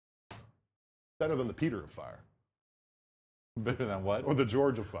 Better than the Peter of Fire. Better than what? Or the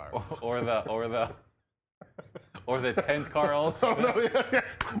George of Fire. Or the tent Carls. Oh no!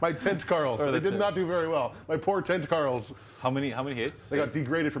 Yes, my tent Carls. They did not do very well. My poor tent Carls. How many hits? They got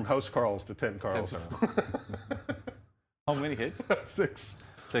degraded from House Carls to tent Carls. How many hits? 6.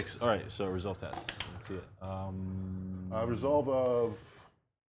 6. All right. So resolve test. Let's see it. Resolve of.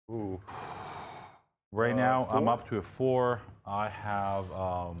 Ooh. Right now, 4? I'm up to a 4. I have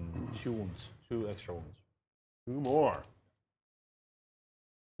 2 wounds, 2 extra wounds. 2 more.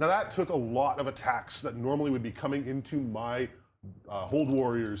 Now that took a lot of attacks that normally would be coming into my Hold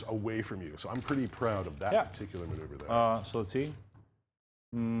Warriors away from you. So I'm pretty proud of that particular maneuver there. So let's see.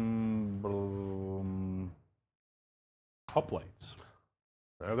 Hoplites.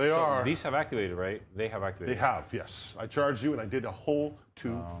 There they are. These have activated, right? They have activated. They have, yes. I charged you and I did a whole 2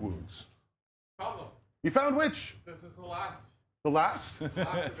 wounds. Found them. You found which? This is the last. The last? Last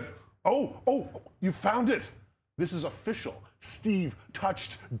of it. Oh, you found it. This is official. Steve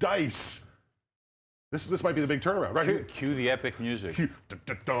touched dice. This might be the big turnaround, right? Cue the epic music.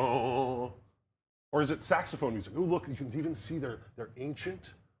 Or is it saxophone music? Oh, look, you can even see they're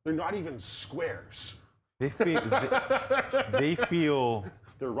ancient. They're not even squares. They feel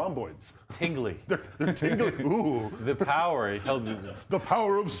They're rhomboids. tingly. They're tingling. Ooh. The power held. The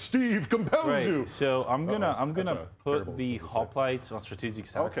power of Steve compels you. Right. So I'm gonna That's a put terrible the thing to say. hoplites on strategic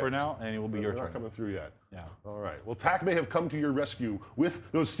stack for now, and it will be your They're turn. not coming through yet. Yeah. All right. Well, Tack may have come to your rescue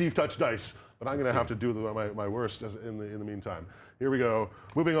with those Steve Touch dice, but I'm going to have to do my worst in the meantime. Here we go.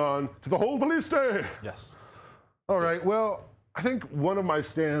 Moving on to the Hold Balliste. Yes. All right. Well, I think one of my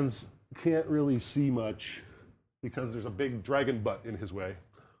stands can't really see much because there's a big dragon butt in his way.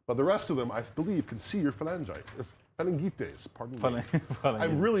 But the rest of them, I believe, can see your phalangites. Pardon me.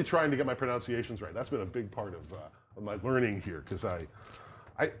 I'm really trying to get my pronunciations right. That's been a big part of my learning here because I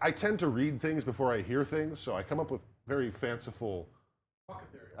tend to read things before I hear things, so I come up with very fanciful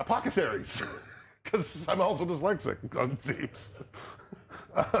apothecaries because I'm also dyslexic, it seems.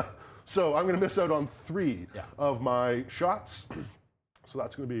 So I'm going to miss out on 3 of my shots. So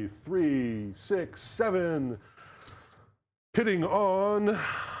that's going to be 3, 6, 7. Hitting on,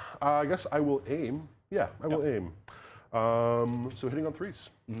 I guess I will aim. Yeah, I will aim. So hitting on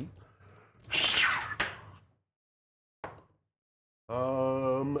 3s.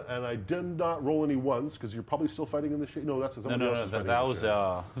 And I did not roll any 1s because you're probably still fighting in the shade. No, that's somebody else.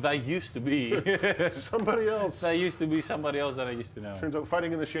 That used to be somebody else. That used to be somebody else that I used to know. Turns out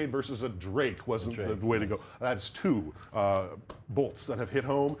fighting in the shade versus a Drake wasn't the way to go. That's 2 bolts that have hit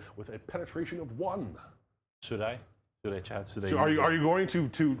home with a penetration of 1. Should I chat? So are you going to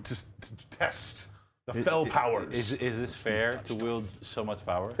test the fell powers? Is this fair to wield so much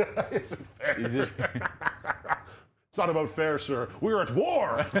power? Is it fair? Is it? It's not about fair, sir. We're at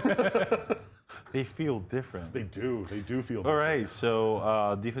war. They feel different. They do feel All different. right,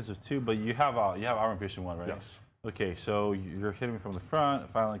 so defensive 2, but you have armor piercing 1, right? Yes. Okay, so you're hitting me from the front.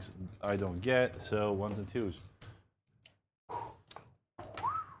 Phalanx I don't get, so 1s and 2s.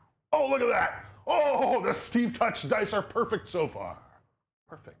 Oh, look at that. Oh, the Steve Touch dice are perfect so far.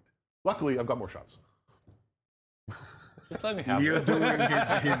 Perfect. Luckily, I've got more shots. Just let me have You're this. doing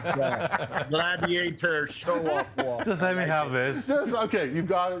his gladiator show-off walk. Just let me have this. Yes, okay, you've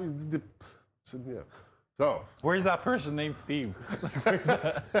got it. So, Where's that person named Steve?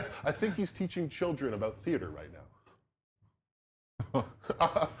 I think he's teaching children about theater right now.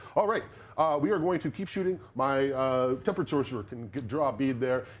 All right, we are going to keep shooting. My tempered sorcerer can draw a bead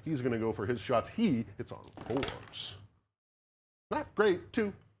there. He's going to go for his shots. He hits on 4s. Not great,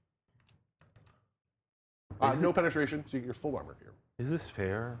 2. No penetration, so you get your full armor here. Is this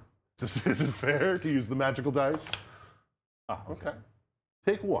fair? Is it fair to use the magical dice? Oh, Okay.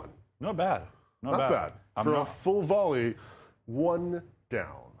 Take 1. Not bad. Not bad. For a full volley, 1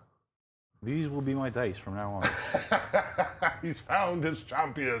 down. These will be my dice from now on. He's found his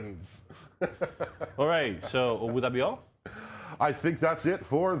champions. All right, so would that be all? I think that's it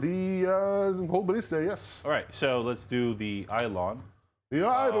for the Hold Balliste, yes. All right, so let's do the Eidolon. The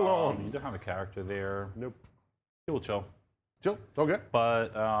Eidolon. You don't have a character there. Nope. He will chill. Chill. Okay.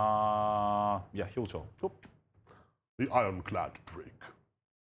 But, yeah, he will chill. Nope. The Ironclad Drake.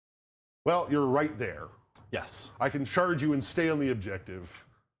 Well, you're right there. Yes. I can charge you and stay on the objective.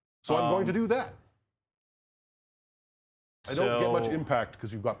 So I'm going to do that. I don't get much impact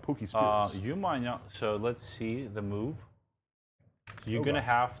because you've got Pokey Spears. You might not. So let's see the move. You're going to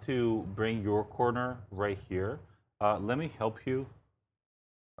have to bring your corner right here. Let me help you.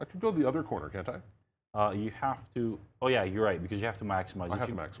 I could go the other corner, can't I? You have to. Oh, yeah, you're right, because you have to maximize. I have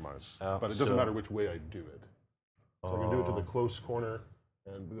to maximize. But it doesn't matter which way I do it. So I'm going to do it to the close corner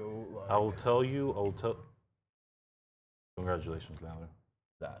and go like... I'll tell you. Congratulations, Leandro.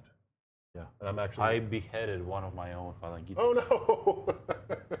 That. Yeah. And I'm actually. I beheaded one of my own Phalangites. Oh no!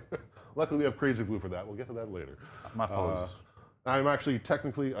 Luckily, we have Crazy Glue for that. We'll get to that later. My apologies. I'm actually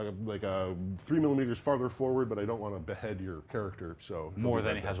technically like 3 millimeters farther forward, but I don't want to behead your character, so. More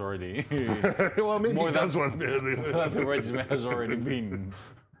than he has already. Well, maybe More he than- does one. The resume has already been.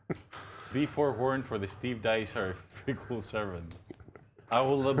 Be forewarned, for the Steve dice are a fickle servant. I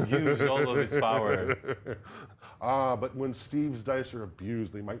will abuse all of its power. But when Steve's dice are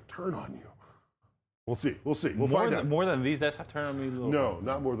abused, they might turn on you. We'll see. We'll see. We'll find out. More than these dice have turned on me. No,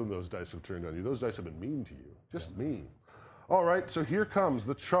 not more than those dice have turned on you. Those dice have been mean to you. Just mean. All right, so here comes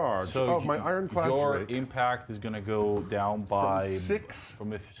the charge of my ironclad your Drake. impact is going to go down by... From 6?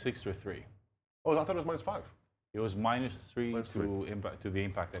 From a 6 to a 3. Oh, I thought it was -5. It was -3 Minus to impact to the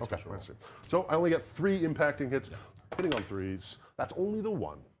impact extra Okay, roll. -3. So I only get 3 impacting hits, hitting on 3s. That's only the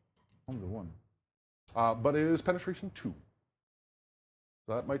 1. Only the 1. But it is penetration 2.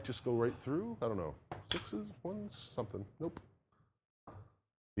 So that might just go right through. I don't know. 6s, 1s, something. Nope.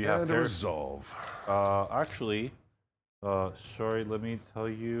 You have And a terror. resolve. Actually, sorry, let me tell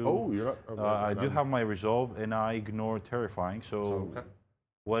you. Oh, you're not. I do have my resolve, and I ignore terrifying. So, okay.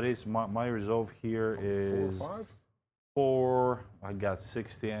 what is my resolve here 4 is or 5? 4. I got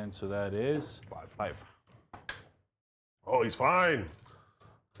 16, so that is 5. Oh, he's fine.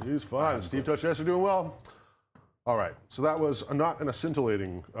 He's fine. Steve Touch are doing well. All right, so that was not a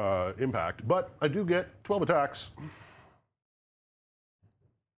scintillating impact, but I do get 12 attacks.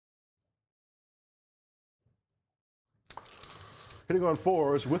 Hitting on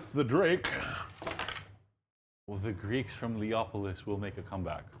 4s with the Drake. Well, the Greeks from Leopolis will make a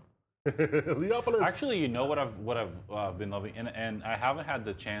comeback. Leopolis. Actually, you know what I've been loving, and I haven't had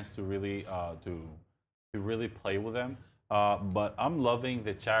the chance to really play with them. But I'm loving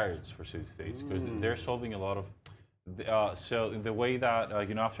the chariots for city states because they're solving a lot of. So the way that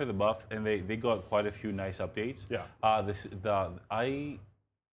after the buff, and they got quite a few nice updates. Yeah.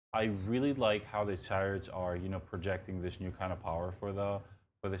 I really like how the chariots are projecting this new kind of power for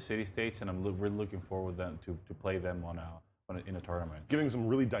the city states, and I'm really looking forward them to play them in a tournament. Giving some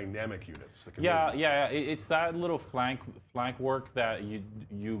really dynamic units. That can Yeah. It's that little flank work that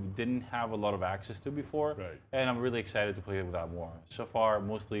you didn't have a lot of access to before, Right. and I'm really excited to play with that more. So far,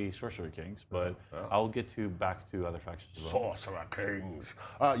 mostly Sorcerer Kings, but I'll get back to other factions as well. Sorcerer Kings.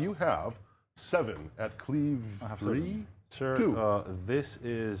 You have 7 at cleave 3. Sir, 2. this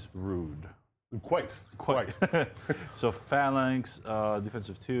is rude. Quite. So phalanx,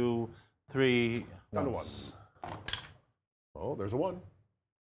 defensive 2, 3, Down to once. 1. Oh, there's a 1.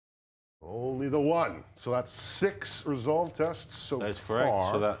 Only the 1. So that's 6 resolve tests so far. That's correct.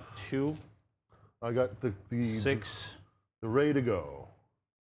 So that 2, I got the 6, the ready to go.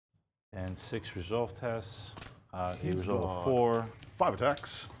 and 6 resolve tests. A He's resolve got of 4. 5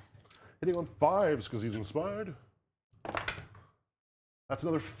 attacks. Hitting on 5s because he's inspired. That's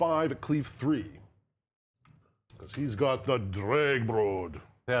another 5 at cleave 3. Because he's got the Dragbrood.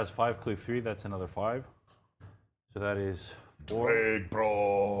 He has 5 cleave 3. That's another 5. So that is 4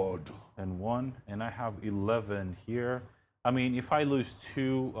 Dragbrood. and 1, and I have 11 here. I mean, if I lose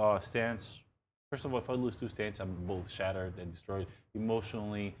 2 stands, first of all, if I lose 2 stands, I'm both shattered and destroyed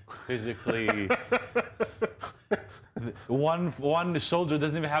emotionally, physically. One soldier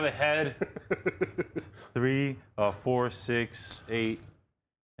doesn't even have a head. 3, 4, 6, 8,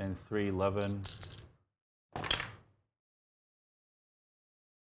 and 3, 11.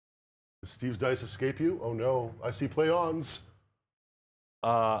 Did Steve's dice escape you? Oh no, I see play-ons.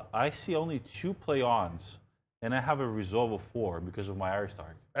 I see only 2 play-ons, and I have a resolve of 4 because of my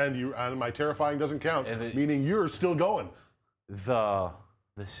Aristarch. And my terrifying doesn't count, And meaning you're still going. The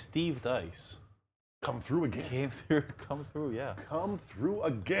Steve dice Come through again. come through, yeah. Come through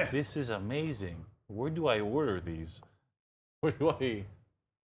again. This is amazing. Where do I order these? Where do I?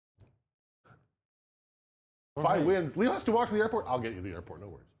 5 wins. Leo has to walk to the airport. I'll get you to the airport. No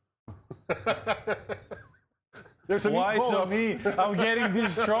worries. There's a Why neat so pull-up. me? I'm getting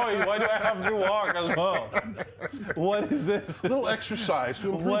destroyed. Why do I have to walk as well? What is this? A little exercise to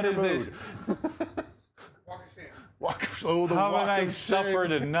improve What your is mood. this? Walk of shame. Walk, oh, the Haven't walk I of shame.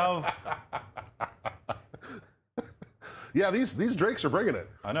 suffered enough? Yeah, these Drakes are bringing it.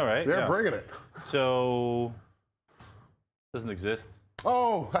 I know, right? They're Yeah. bringing it. So doesn't exist.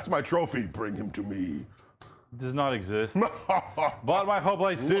 Oh, that's my trophy. Bring him to me. Does not exist. Bought my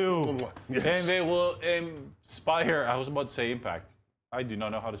hoplites too, Yes. and they will inspire. I was about to say impact. I do not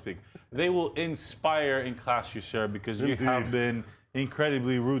know how to speak. They will inspire in class, you sir, because you have Indeed. been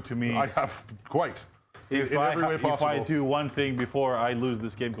incredibly rude to me. I have quite. If in every way if possible. I do one thing before I lose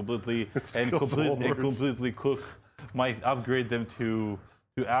this game completely It's and still completely Soul Lords. cook might upgrade them to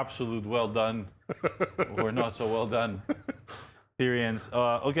absolute well done or not so well done Therians.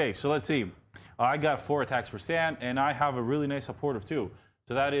 Okay, so let's see. I got 4 attacks per stand, and I have a really nice supportive too.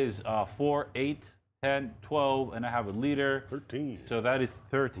 So that is 4, 8, 10, 12, and I have a leader. 13. So that is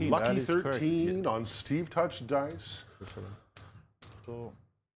 13. Lucky that is 13 on Steve Touch dice. So,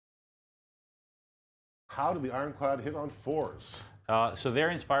 how did the Ironclad hit on 4s? so they're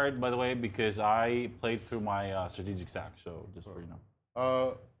inspired, by the way, because I played through my strategic stack. So just so you know.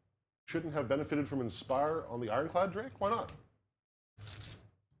 Shouldn't have benefited from Inspire on the Ironclad Drake? Why not?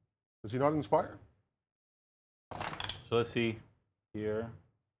 Does he not inspire? So let's see here.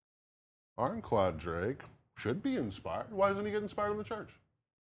 Ironclad Drake should be inspired. Why doesn't he get inspired on the charge?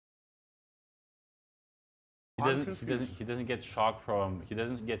 He doesn't get shock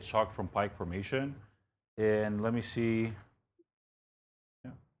from pike formation. And let me see.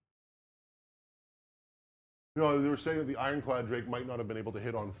 Yeah. No, they were saying that the Ironclad Drake might not have been able to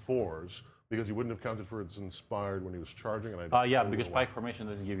hit on 4s because he wouldn't have counted for its inspired when he was charging. And Yeah, because pike formation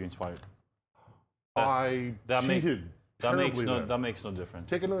doesn't give you inspired. I cheated. That makes no difference.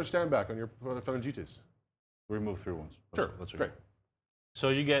 Take another stand back on your Phalangites. Remove 3 ones. Sure, that's great. So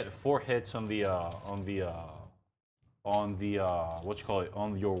you get 4 hits on the what you call it,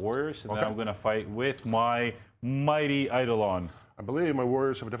 on your warriors, and then I'm gonna fight with my mighty Eidolon. I believe my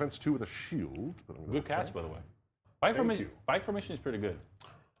warriors have a defense 2 with a shield. Good catch, by the way. Pike formation is pretty good.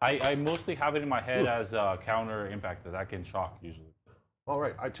 I mostly have it in my head as counter impact attack and shock usually. All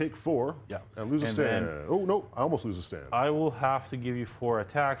right, I take 4 and lose a And stand. then- Oh, no, I almost lose a stand. I will have to give you 4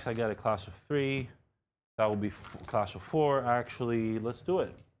 attacks. I got a class of 3. That will be class of 4. Actually, let's do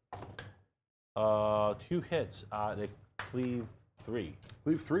it. 2 hits at a cleave 3.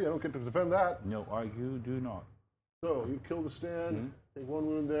 Leave 3, I don't get to defend that. No, you do not. So you've killed the stand, take 1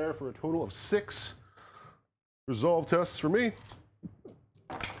 wound there for a total of 6 resolve tests for me.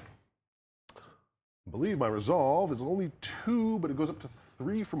 I believe my resolve is only 2, but it goes up to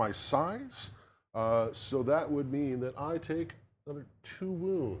 3 for my size. So that would mean that I take another 2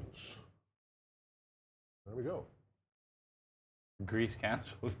 wounds. There we go. Grease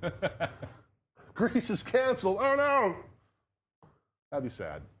canceled. Grease is canceled. Oh no! That'd be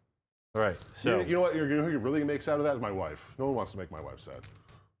sad. All right. So You know what? Who really makes out of that is my wife. No one wants to make my wife sad.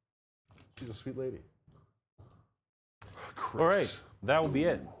 She's a sweet lady. Chris. all right, that will be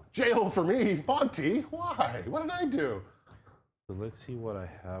it. Jail for me, Monty. Why? What did I do? So let's see what I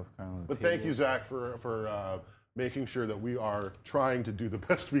have kind of. But thank you, Zach, for making sure that we are trying to do the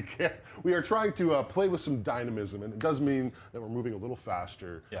best we can. We are trying to play with some dynamism, and it does mean that we're moving a little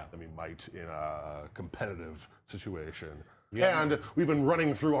faster than we might in a competitive situation. Yeah. And we've been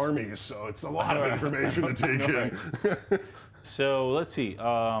running through armies, so it's a lot of information to take in. So let's see.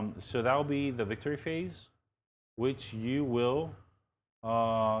 So that will be the victory phase, which you will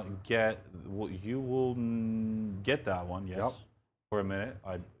get. You will get that one. Yes. Yep. For a minute.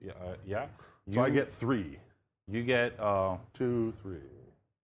 Yeah. So I get 3. You get 2, 3.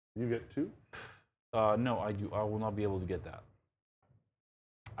 You get 2? no, I will not be able to get that.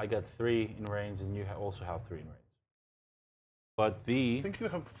 I got 3 in range, and you also have 3 in range. But I think you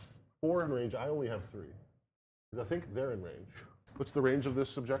have 4 in range. I only have 3. Because I think they're in range. What's the range of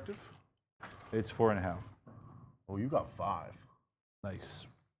this objective? it's 4.5. Oh, you got 5. Nice.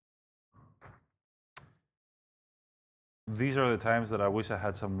 These are the times that I wish I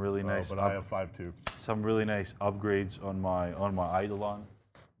had some really nice. But I have 5 too. Some really nice upgrades on my Eidolon,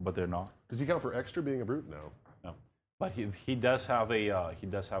 but they're not. Does he count for extra being a brute? No. No, but he does have a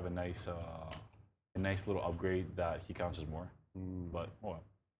nice little upgrade that he counts as more. But oh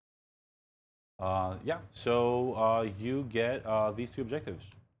well. Yeah. So you get these 2 objectives.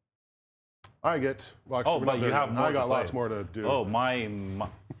 I get. Well, actually, we're but not you there have yet. more I got to play. lots more to do. Oh, my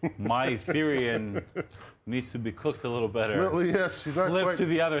Therian needs to be cooked a little better. Well, yes, he's not Flip quite. to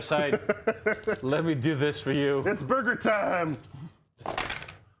the other side. Let me do this for you. It's burger time.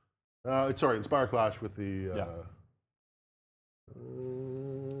 Sorry, Inspire Clash with the.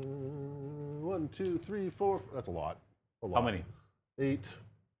 1, 2, 3, 4. That's a lot. How many? 8.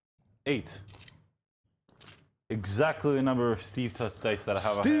 8. Exactly the number of Steve Touch dice that I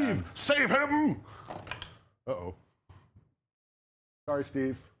have. Steve, save him! Uh-oh. Sorry,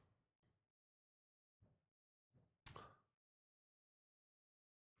 Steve.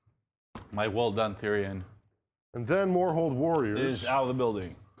 My well done Therian And then more Hold Warriors. is out of the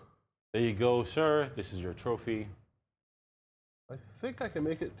building. There you go, sir. This is your trophy. I think I can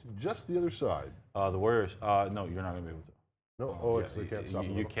make it to just the other side. The Warriors. No, you're not gonna be able to. No, because I can't stop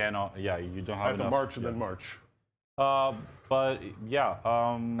You them. cannot. Yeah, you don't have I have to enough. march and then march. But yeah.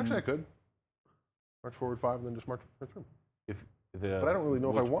 Actually, I could. March forward 5 and then just march through. But I don't really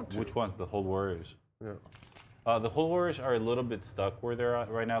know if I want to. Which one's the Hold Warriors? Yeah. The Hold Warriors are a little bit stuck where they're at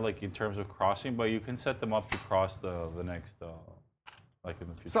right now, like in terms of crossing, but you can set them up to cross the next, like in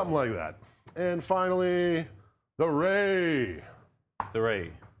the future. Something like that. And finally, the Ray. The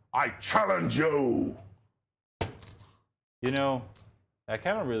Ray. I challenge you. You know, I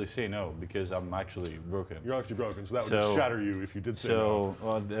cannot really say no because I'm actually broken. You're actually broken, so that would just shatter you if you did say no.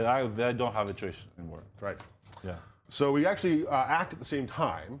 So I don't have a choice anymore. Right. Yeah. So we actually act at the same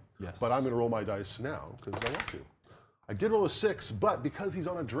time. Yes. But I'm going to roll my dice now because I want to. I did roll a 6, but because he's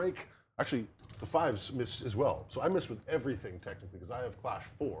on a Drake, actually the 5s miss as well. So I miss with everything technically because I have Clash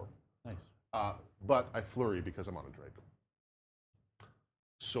 4. Nice. But I flurry because I'm on a Drake.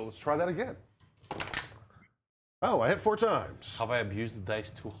 So let's try that again. Oh, I hit 4 times. Have I abused the dice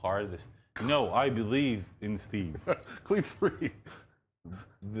too hard? No, I believe in Steve. Cleave 3.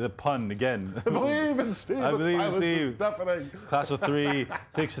 The pun again. I believe in Steve. I believe in Silence is Steve. deafening. Class of 3,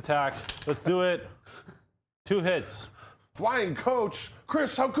 6 attacks. Let's do it. 2 hits. Flying coach.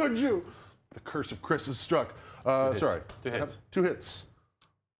 Chris, how could you? The curse of Chris is struck. Sorry. 2 hits. 2 hits.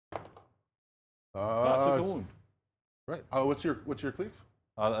 Took a wound. Right. What's your cleave?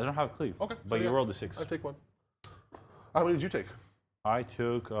 I don't have cleave. Okay. But so you yeah, rolled a 6. I take 1. How many did you take? I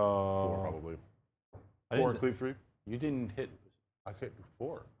took 4 probably. 4 cleave 3. You didn't hit. I hit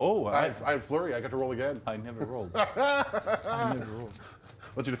 4. Oh, I had flurry. I got to roll again. I never rolled. I never rolled.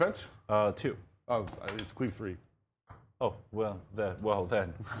 What's your defense? 2. Oh, it's cleave 3. Oh, well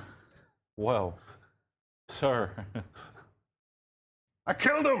then. Well, sir. I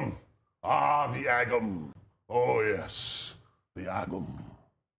killed him! Ah, the Agum. Oh, yes, the Agum.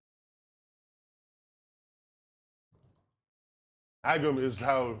 Agum is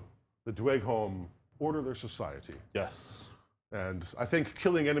how the Dweghom order their society. Yes. And I think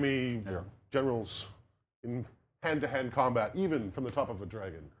killing enemy generals in hand-to-hand combat, even from the top of a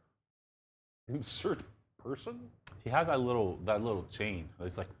dragon. Insert person? He has that little chain.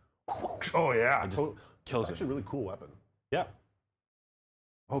 It's like, oh yeah, it just kills it's actually a really cool weapon. Yeah.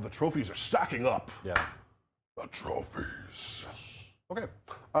 Oh, the trophies are stacking up. Yeah. The trophies. Okay,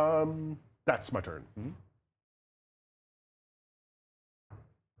 that's my turn.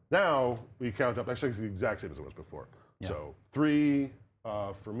 Now we count up. Actually, it's the exact same as it was before. Yeah. So 3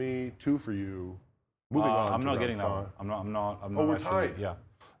 for me, 2 for you. Moving on. I'm to not round getting that 5. one. I'm not. Oh, we're actually, tied. Yeah.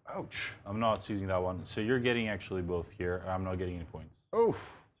 Ouch. I'm not seizing that one. So you're getting actually both here. I'm not getting any points.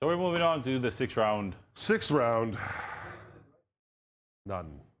 Oof. So we're moving on to the 6th round. 6th round.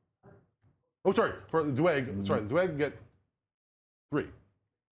 None. Oh, sorry. For the Dweg. Sorry, the Dweg get 3.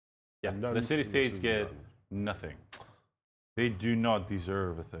 Yeah. None The city from states Mrs. get None. nothing. They do not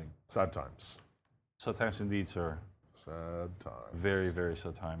deserve a thing. Sad times. Sad times indeed, sir. Sad times. Very, very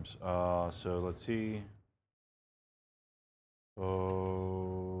sad times. So let's see.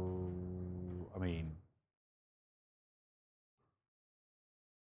 Oh, I mean,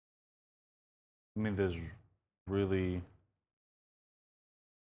 there's really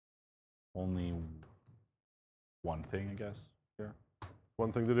only one thing, I guess, here.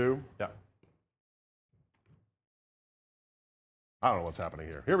 One thing to do. Yeah. I don't know what's happening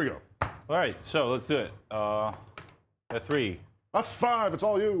here. Here we go. All right, so let's do it. At 3. That's 5. It's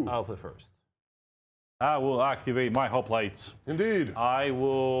all you. I'll play first. I will activate my hoplites. Indeed. I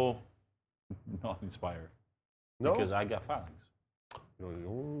will not inspire. No. Because I got phalanx.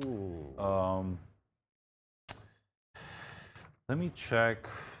 Ooh. Let me check.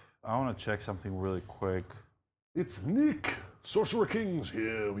 I want to check something really quick. It's Nick, Sorcerer Kings.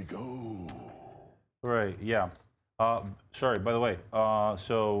 Here we go. Right, yeah. Sorry, by the way.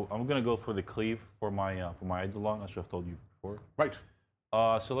 So I'm gonna go for the cleave for my Eidolon, as I've told you before. Right.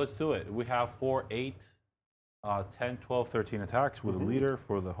 So let's do it. We have 4, 8, 10, 12, 13 attacks with a leader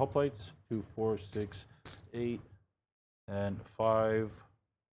for the hoplites. 2, 4, 6, 8, and 5.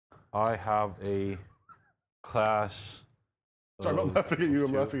 I have a class. Sorry, I'm not laughing at you.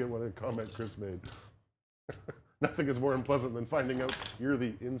 I'm laughing at what a comment Chris made. Nothing is more unpleasant than finding out you're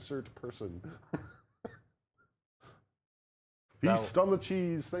the insert person. Feast on the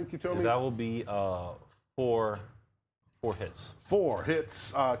cheese. Thank you, Tony. That will be 4 hits. 4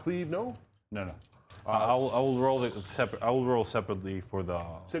 hits. Cleave, no? No. I will roll it separate. I will roll separately for the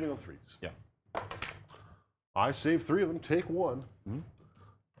Saving on 3s. Yeah. I save 3 of them. Take 1.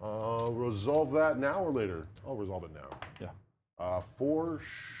 Resolve that now or later? I'll resolve it now. Yeah. 4.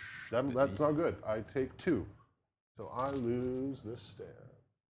 That's not good. I take 2. So I lose this stand.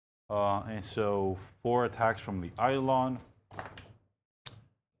 And so 4 attacks from the Eidolon.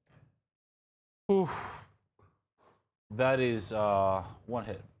 Oof. That is 1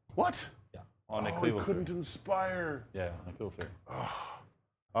 hit. What? Yeah, On a he cleave of couldn't 3. inspire. Yeah, on a cleave of 3.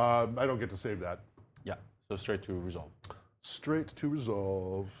 I don't get to save that. Yeah, so straight to resolve. Straight to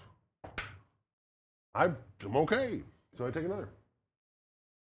resolve. I'm okay. So I take another.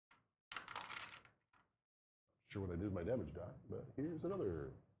 Sure what I did with my damage die, but here's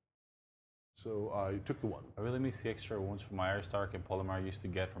another. So I took the 1. I really miss the extra wounds from Aristarch and Polymer I used to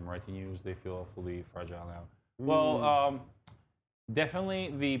get from retinues. They feel fully fragile now. Well,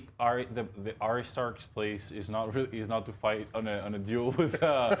 definitely the Aristarch's place is not to fight on a duel with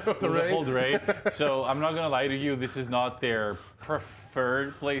the Hold Ray. So I'm not gonna lie to you, this is not their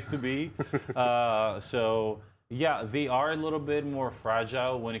preferred place to be. So yeah, they are a little bit more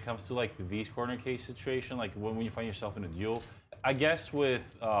fragile when it comes to like these corner case situation, like when you find yourself in a duel. I guess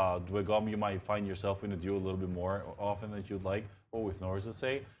with Dwegom, you might find yourself in a duel a little bit more often than you'd like, or with Norse, let's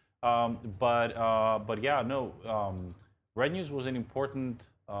say. But yeah, no. Red News was an important.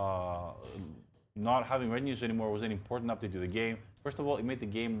 Not having Red News anymore was an important update to the game. First of all, it made the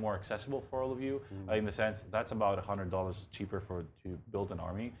game more accessible for all of you, in the sense that's about $100 cheaper to build an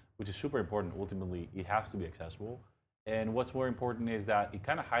army, which is super important. Ultimately, it has to be accessible. And what's more important is that it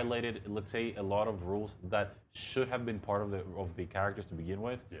kind of highlighted, let's say, a lot of rules that should have been part of the characters to begin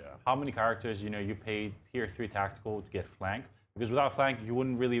with. Yeah. How many characters, you paid tier 3 tactical to get flank? Because without flank, you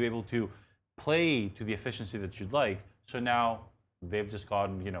wouldn't really be able to play to the efficiency that you'd like. So now they've just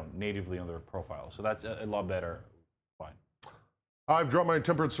gotten, natively on their profile. So that's a lot better. Fine. I've drawn my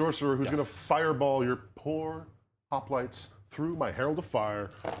Temperate Sorcerer, who's going to fireball your poor hoplites through my Herald of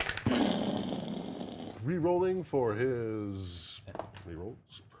Fire. Rerolling for his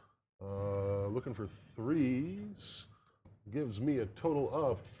rerolls. Looking for 3s. Gives me a total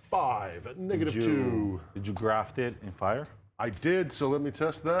of 5 at -2. Did you graft it in fire? I did, so let me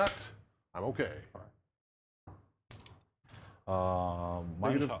test that. I'm okay.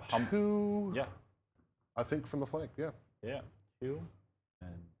 -2. Yeah. I think from the flank, yeah. Yeah. 2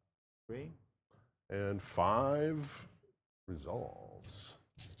 and 3. And 5 resolves.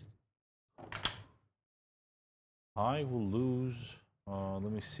 I will lose.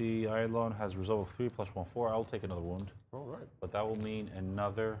 Let me see. Iron has resolve of 3 plus 1, 4. I'll take another wound. All right. But that will mean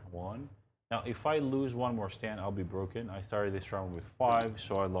another 1. Now, if I lose 1 more stand, I'll be broken. I started this round with 5,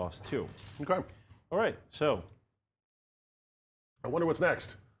 so I lost 2. Okay. All right. So I wonder what's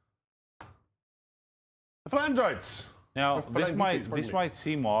next. The Phalangites. now Phalangites, this might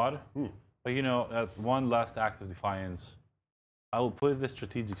seem odd, but at one last act of defiance, I will put the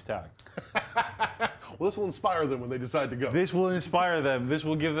strategic stack. Well, this will inspire them when they decide to go. This will inspire them. This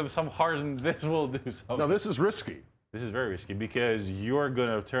will give them some heart, and this will do something. Now, this is risky. This is very risky because you're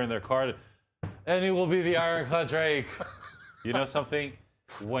gonna turn their card, and it will be the Ironclad Drake. You know something?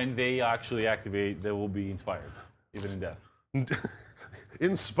 When they actually activate, they will be inspired, even in death.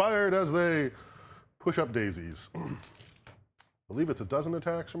 Inspired as they push up daisies. I believe it's a dozen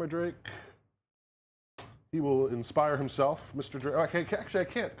attacks from my Drake. He will inspire himself, Mr. Drake. Oh, actually, I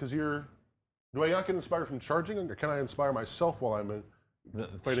can't, because you're... Do I not get inspired from charging, or can I inspire myself while I'm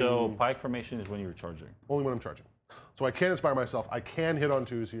fighting? So pike formation is when you're charging. Only when I'm charging. So I can inspire myself. I can hit on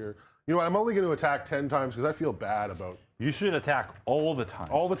 2s here. You know what, I'm only going to attack 10 times because I feel bad about... You should attack all the time.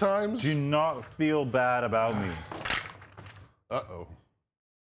 All the times? Do not feel bad about me. Uh-oh.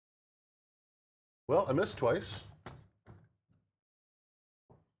 Well, I missed twice.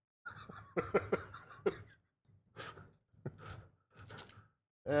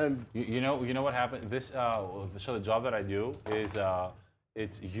 And you know what happened? This so the job that I do is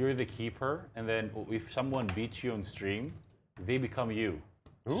it's you're the keeper, and then if someone beats you on stream, they become you.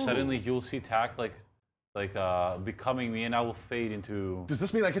 So suddenly you'll see tack like becoming me, and I will fade into. Does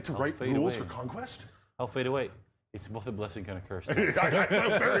this mean I get to write rules away. for Conquest? I'll fade away. It's both a blessing and a curse. I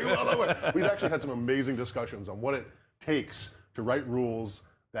know very well aware. We've actually had some amazing discussions on what it takes to write rules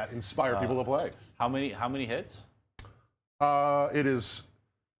that inspire people to play. How many hits? It is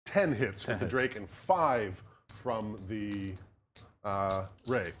 10 hits with the Drake and 5 from the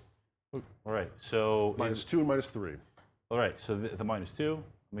Ray. All right, so -2 and -3. all right, so the -2.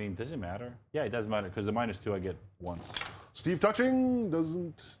 I mean, does it matter? Yeah, it does matter because the -2 I get once. Steve touching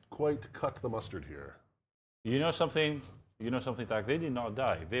doesn't quite cut the mustard here. You know something? Tack? They did not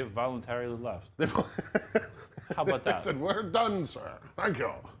die. They voluntarily left. How about that? They said, "We're done, sir. Thank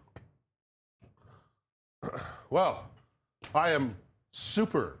you." Well, I am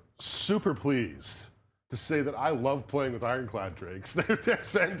super, super pleased to say that I love playing with Ironclad Drakes. They're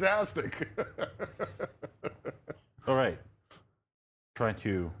fantastic. All right. Trying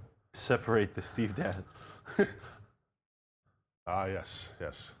to separate the Steve dad. Yes,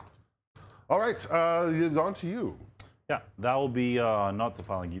 yes. All right, on to you. Yeah, that will be not the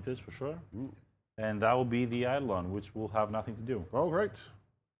Phalangitis for sure. And that will be the Eidolon, which will have nothing to do. Oh, great.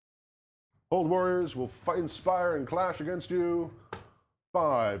 Hold warriors will fight, inspire, and clash against you.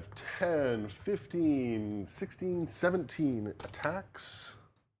 5, 10, 15, 16, 17 attacks.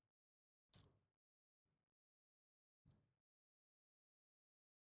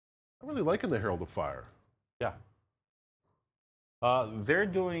 I'm really liking the Herald of Fire. Yeah. They're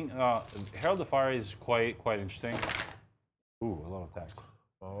doing Herald of Fire is quite interesting. Ooh, a lot of attacks.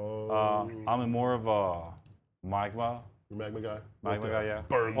 Oh. I'm more of a magma. You're magma guy. Magma guy, yeah.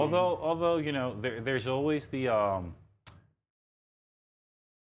 Burn. Although you know, there's always the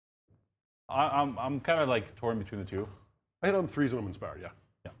I'm kind of like torn between the two. I hit on 3s when I'm inspired. Yeah.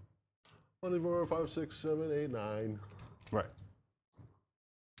 Yeah. 1, 2, 4, 5, 6, 7, 8, 9. Right.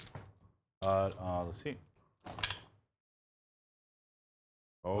 Let's see.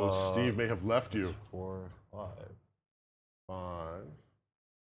 Oh, Steve may have left you. 4, 5. 5.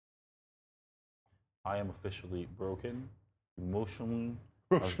 I am officially broken, emotionally,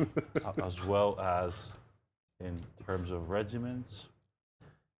 as well as in terms of regiments.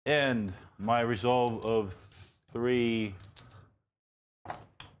 And my resolve of 3.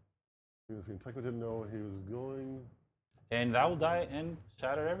 Tycho didn't know he was going. And that will die and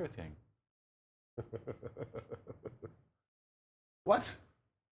shatter everything. What?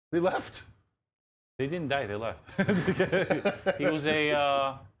 They left? They didn't die, they left. He was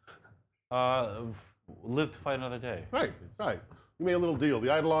a live to fight another day. Right, right. You made a little deal.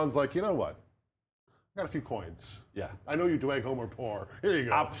 The Eidolon's like, you know what? I got a few coins. Yeah. I know you dwag home or poor. Here you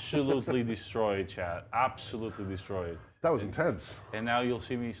go. Absolutely destroyed, chat. Absolutely destroyed. That was intense. And now you'll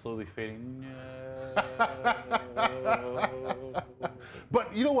see me slowly fading.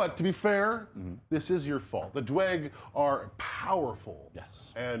 But you know what? To be fair, this is your fault. The Dweg are powerful.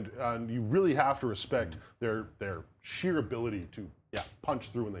 Yes. And you really have to respect their sheer ability to Yeah.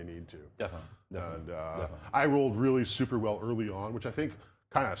 punch through when they need to. Definitely. And Definitely. I rolled really super well early on, which I think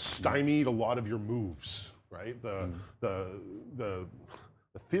kind of stymied a lot of your moves, right? The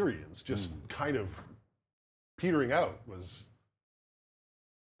Therians just kind of petering out was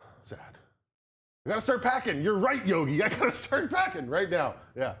sad. I gotta start packing. You're right, Yogi. I gotta start packing right now.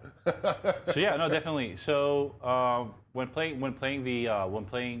 Yeah. So yeah, no, definitely. So when playing with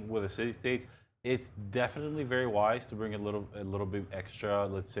the city states, it's definitely very wise to bring a little bit extra.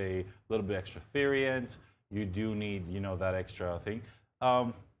 Let's say a little bit extra Therians. You do need that extra thing.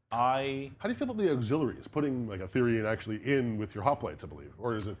 How do you feel about the auxiliaries? Putting like a Therian actually in with your hoplites, I believe,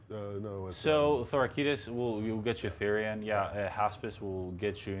 or is it no? It's, so Thorakitis will get you a Therian. Yeah, Haspis will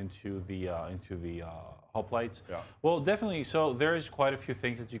get you into the hoplites. Yeah. Well, definitely. So there's quite a few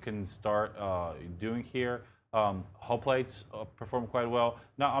things that you can start doing here. Hoplites perform quite well.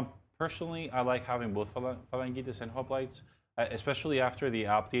 Now, personally, I like having both Phalangitis and hoplites, especially after the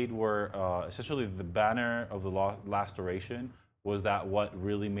update where essentially the banner of the last duration was that what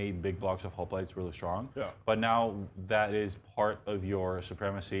really made big blocks of hoplites really strong. Yeah. But now that is part of your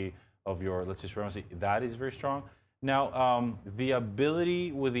supremacy, let's say supremacy, that is very strong. Now, the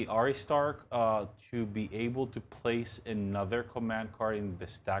ability with the Aristarch to be able to place another command card in the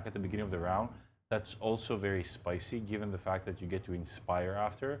stack at the beginning of the round, that's also very spicy given the fact that you get to inspire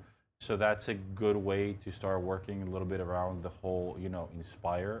after. So that's a good way to start working a little bit around the whole,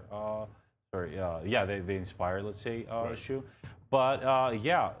 inspire. The inspire, let's say, issue. But I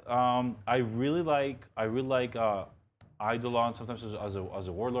really like Eidolon sometimes as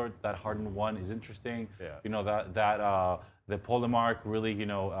a warlord. That hardened one is interesting. Yeah. The Polemarch really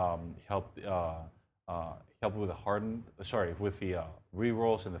helped with the hardened. With the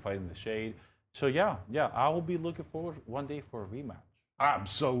rerolls and the fight in the shade. So yeah, I will be looking forward one day for a rematch.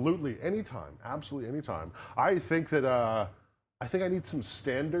 Absolutely, anytime. Absolutely, anytime. I think that I need some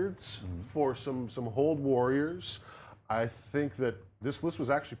standards for some hold warriors. I think that this list was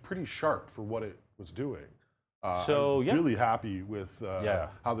actually pretty sharp for what it was doing. I'm really happy with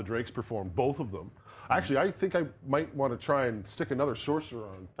how the Drakes performed, both of them. Actually, I think I might want to try and stick another sorcerer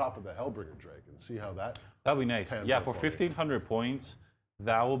on top of the Hellbringer Drake and see how that. That'd be nice. Yeah, for 1,500 points,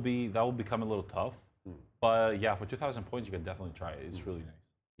 that will become a little tough. But yeah, for 2,000 points, you can definitely try it. It's really nice.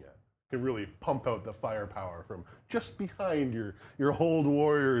 Yeah, you can really pump out the firepower from just behind your hold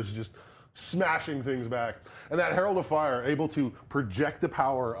warriors, just smashing things back. And that Herald of Fire, able to project the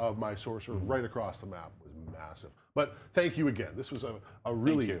power of my sorcerer right across the map, was massive. But thank you again. This was a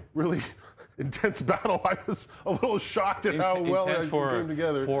really, really intense battle. I was a little shocked at how well it came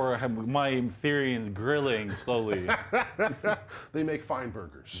together. For my Therians grilling slowly. They make fine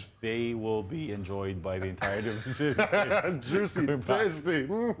burgers. They will be enjoyed by the entirety of the city. Juicy, tasty.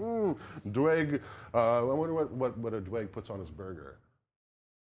 Dweg. I wonder what a Dweg puts on his burger.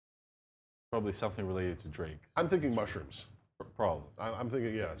 Probably something related to Drake. I'm thinking mushrooms. Probably. I'm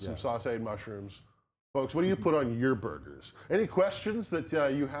thinking, some sauteed mushrooms. Folks, what do you put on your burgers? Any questions that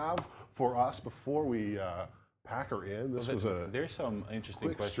you have for us before we pack her in? There's some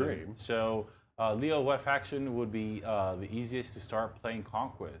interesting questions. Stream. So, Leo, what faction would be the easiest to start playing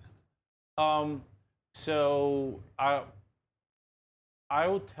Conquest? So I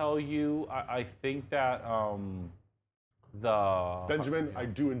would tell you, I think that Benjamin, I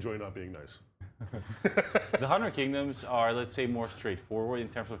do enjoy not being nice. The 100 Kingdoms are, let's say, more straightforward in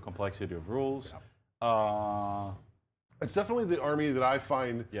terms of complexity of rules. It's definitely the army that I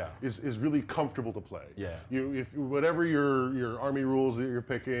find is really comfortable to play. Yeah. If whatever your army rules that you're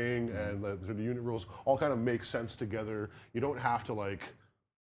picking and the sort of unit rules all kind of make sense together. You don't have to like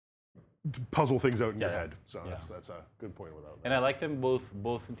puzzle things out in your head. So that's a good point without that. And I like them both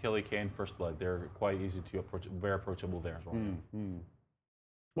in TLEK and First Blood. They're quite easy to approach, very approachable there as well.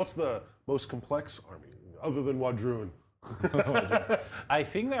 What's the most complex army other than Wadroon? I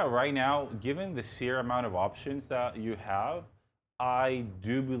think that right now, given the sheer amount of options that you have, I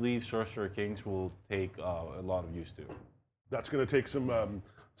do believe Sorcerer Kings will take a lot of use to. That's going to take some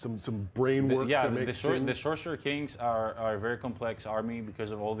brain work to make the Sorcerer Kings are a very complex army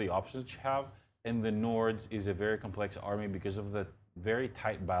because of all the options you have, and the Nords is a very complex army because of the very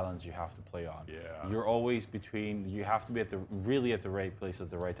tight balance you have to play on. Yeah. You're always between, you have to be really at the right place at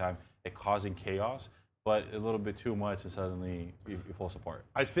the right time, at causing chaos, but a little bit too much and suddenly you fall apart.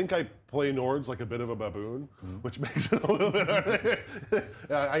 I think I play Nords like a bit of a baboon, which makes it a little bit hard.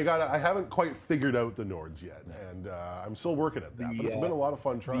 I haven't quite figured out the Nords yet, and I'm still working at that, but it's been a lot of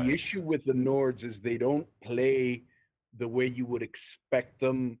fun trying. The issue with the Nords is they don't play the way you would expect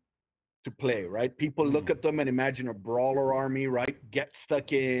them to play, right? People look at them and imagine a brawler army, right? Get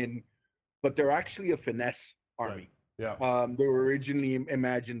stuck in, but they're actually a finesse army. Right. Yeah. They were originally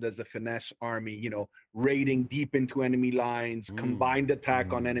imagined as a finesse army, you know, raiding deep into enemy lines, combined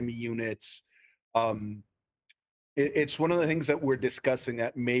attack on enemy units. It's one of the things that we're discussing,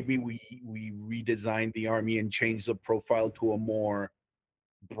 that maybe we redesigned the army and changed the profile to a more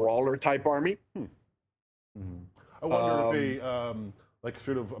brawler type army. I wonder if like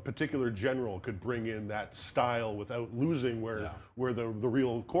sort of a particular general could bring in that style without losing where the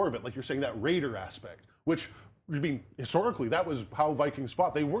real core of it, like you're saying, that raider aspect, which, I mean, historically, that was how Vikings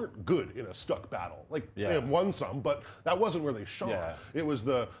fought. They weren't good in a stuck battle. Like, they had won some, but that wasn't where they shone. Yeah. It was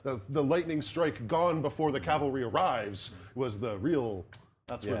the lightning strike gone before the cavalry arrives was the real,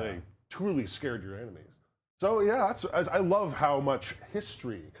 that's where they truly scared your enemies. So yeah, I love how much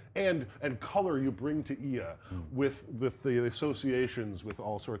history and color you bring to IA with the associations with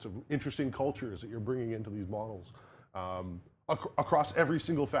all sorts of interesting cultures that you're bringing into these models across every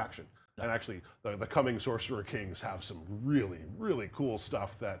single faction. And actually, the coming Sorcerer Kings have some really, really cool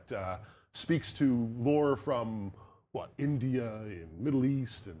stuff that speaks to lore from, India and Middle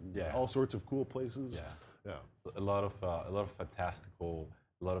East and all sorts of cool places. Yeah. A lot of fantastical,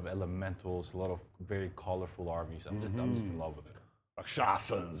 a lot of elementals, a lot of very colorful armies. I'm just in love with it.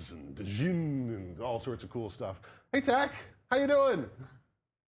 Rakshasas and Djinn and all sorts of cool stuff. Hey, Tak, how you doing?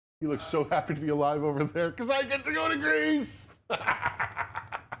 You look so happy to be alive over there because I get to go to Greece.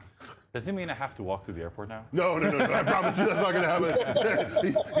 Does it mean I have to walk to the airport now? No. I promise you that's not going to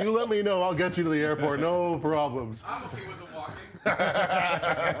happen. You let me know. I'll get you to the airport. No problems. I'm okay with the walking.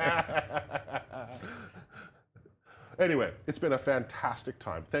 Anyway, it's been a fantastic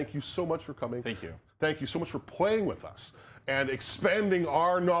time. Thank you so much for coming. Thank you. Thank you so much for playing with us and expanding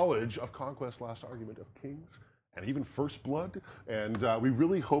our knowledge of Conquest: Last Argument of Kings and even First Blood. And we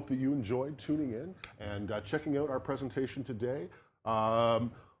really hope that you enjoyed tuning in and checking out our presentation today.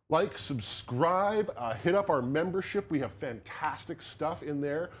 Like, subscribe, hit up our membership. We have fantastic stuff in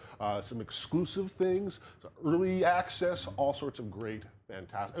there, some exclusive things, some early access, all sorts of great,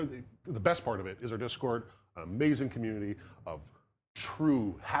 fantastic. The best part of it is our Discord, an amazing community of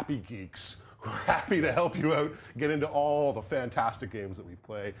true happy geeks who are happy to help you out, get into all the fantastic games that we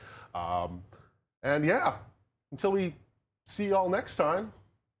play. And yeah, until we see you all next time,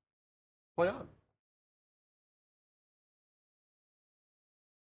 play on.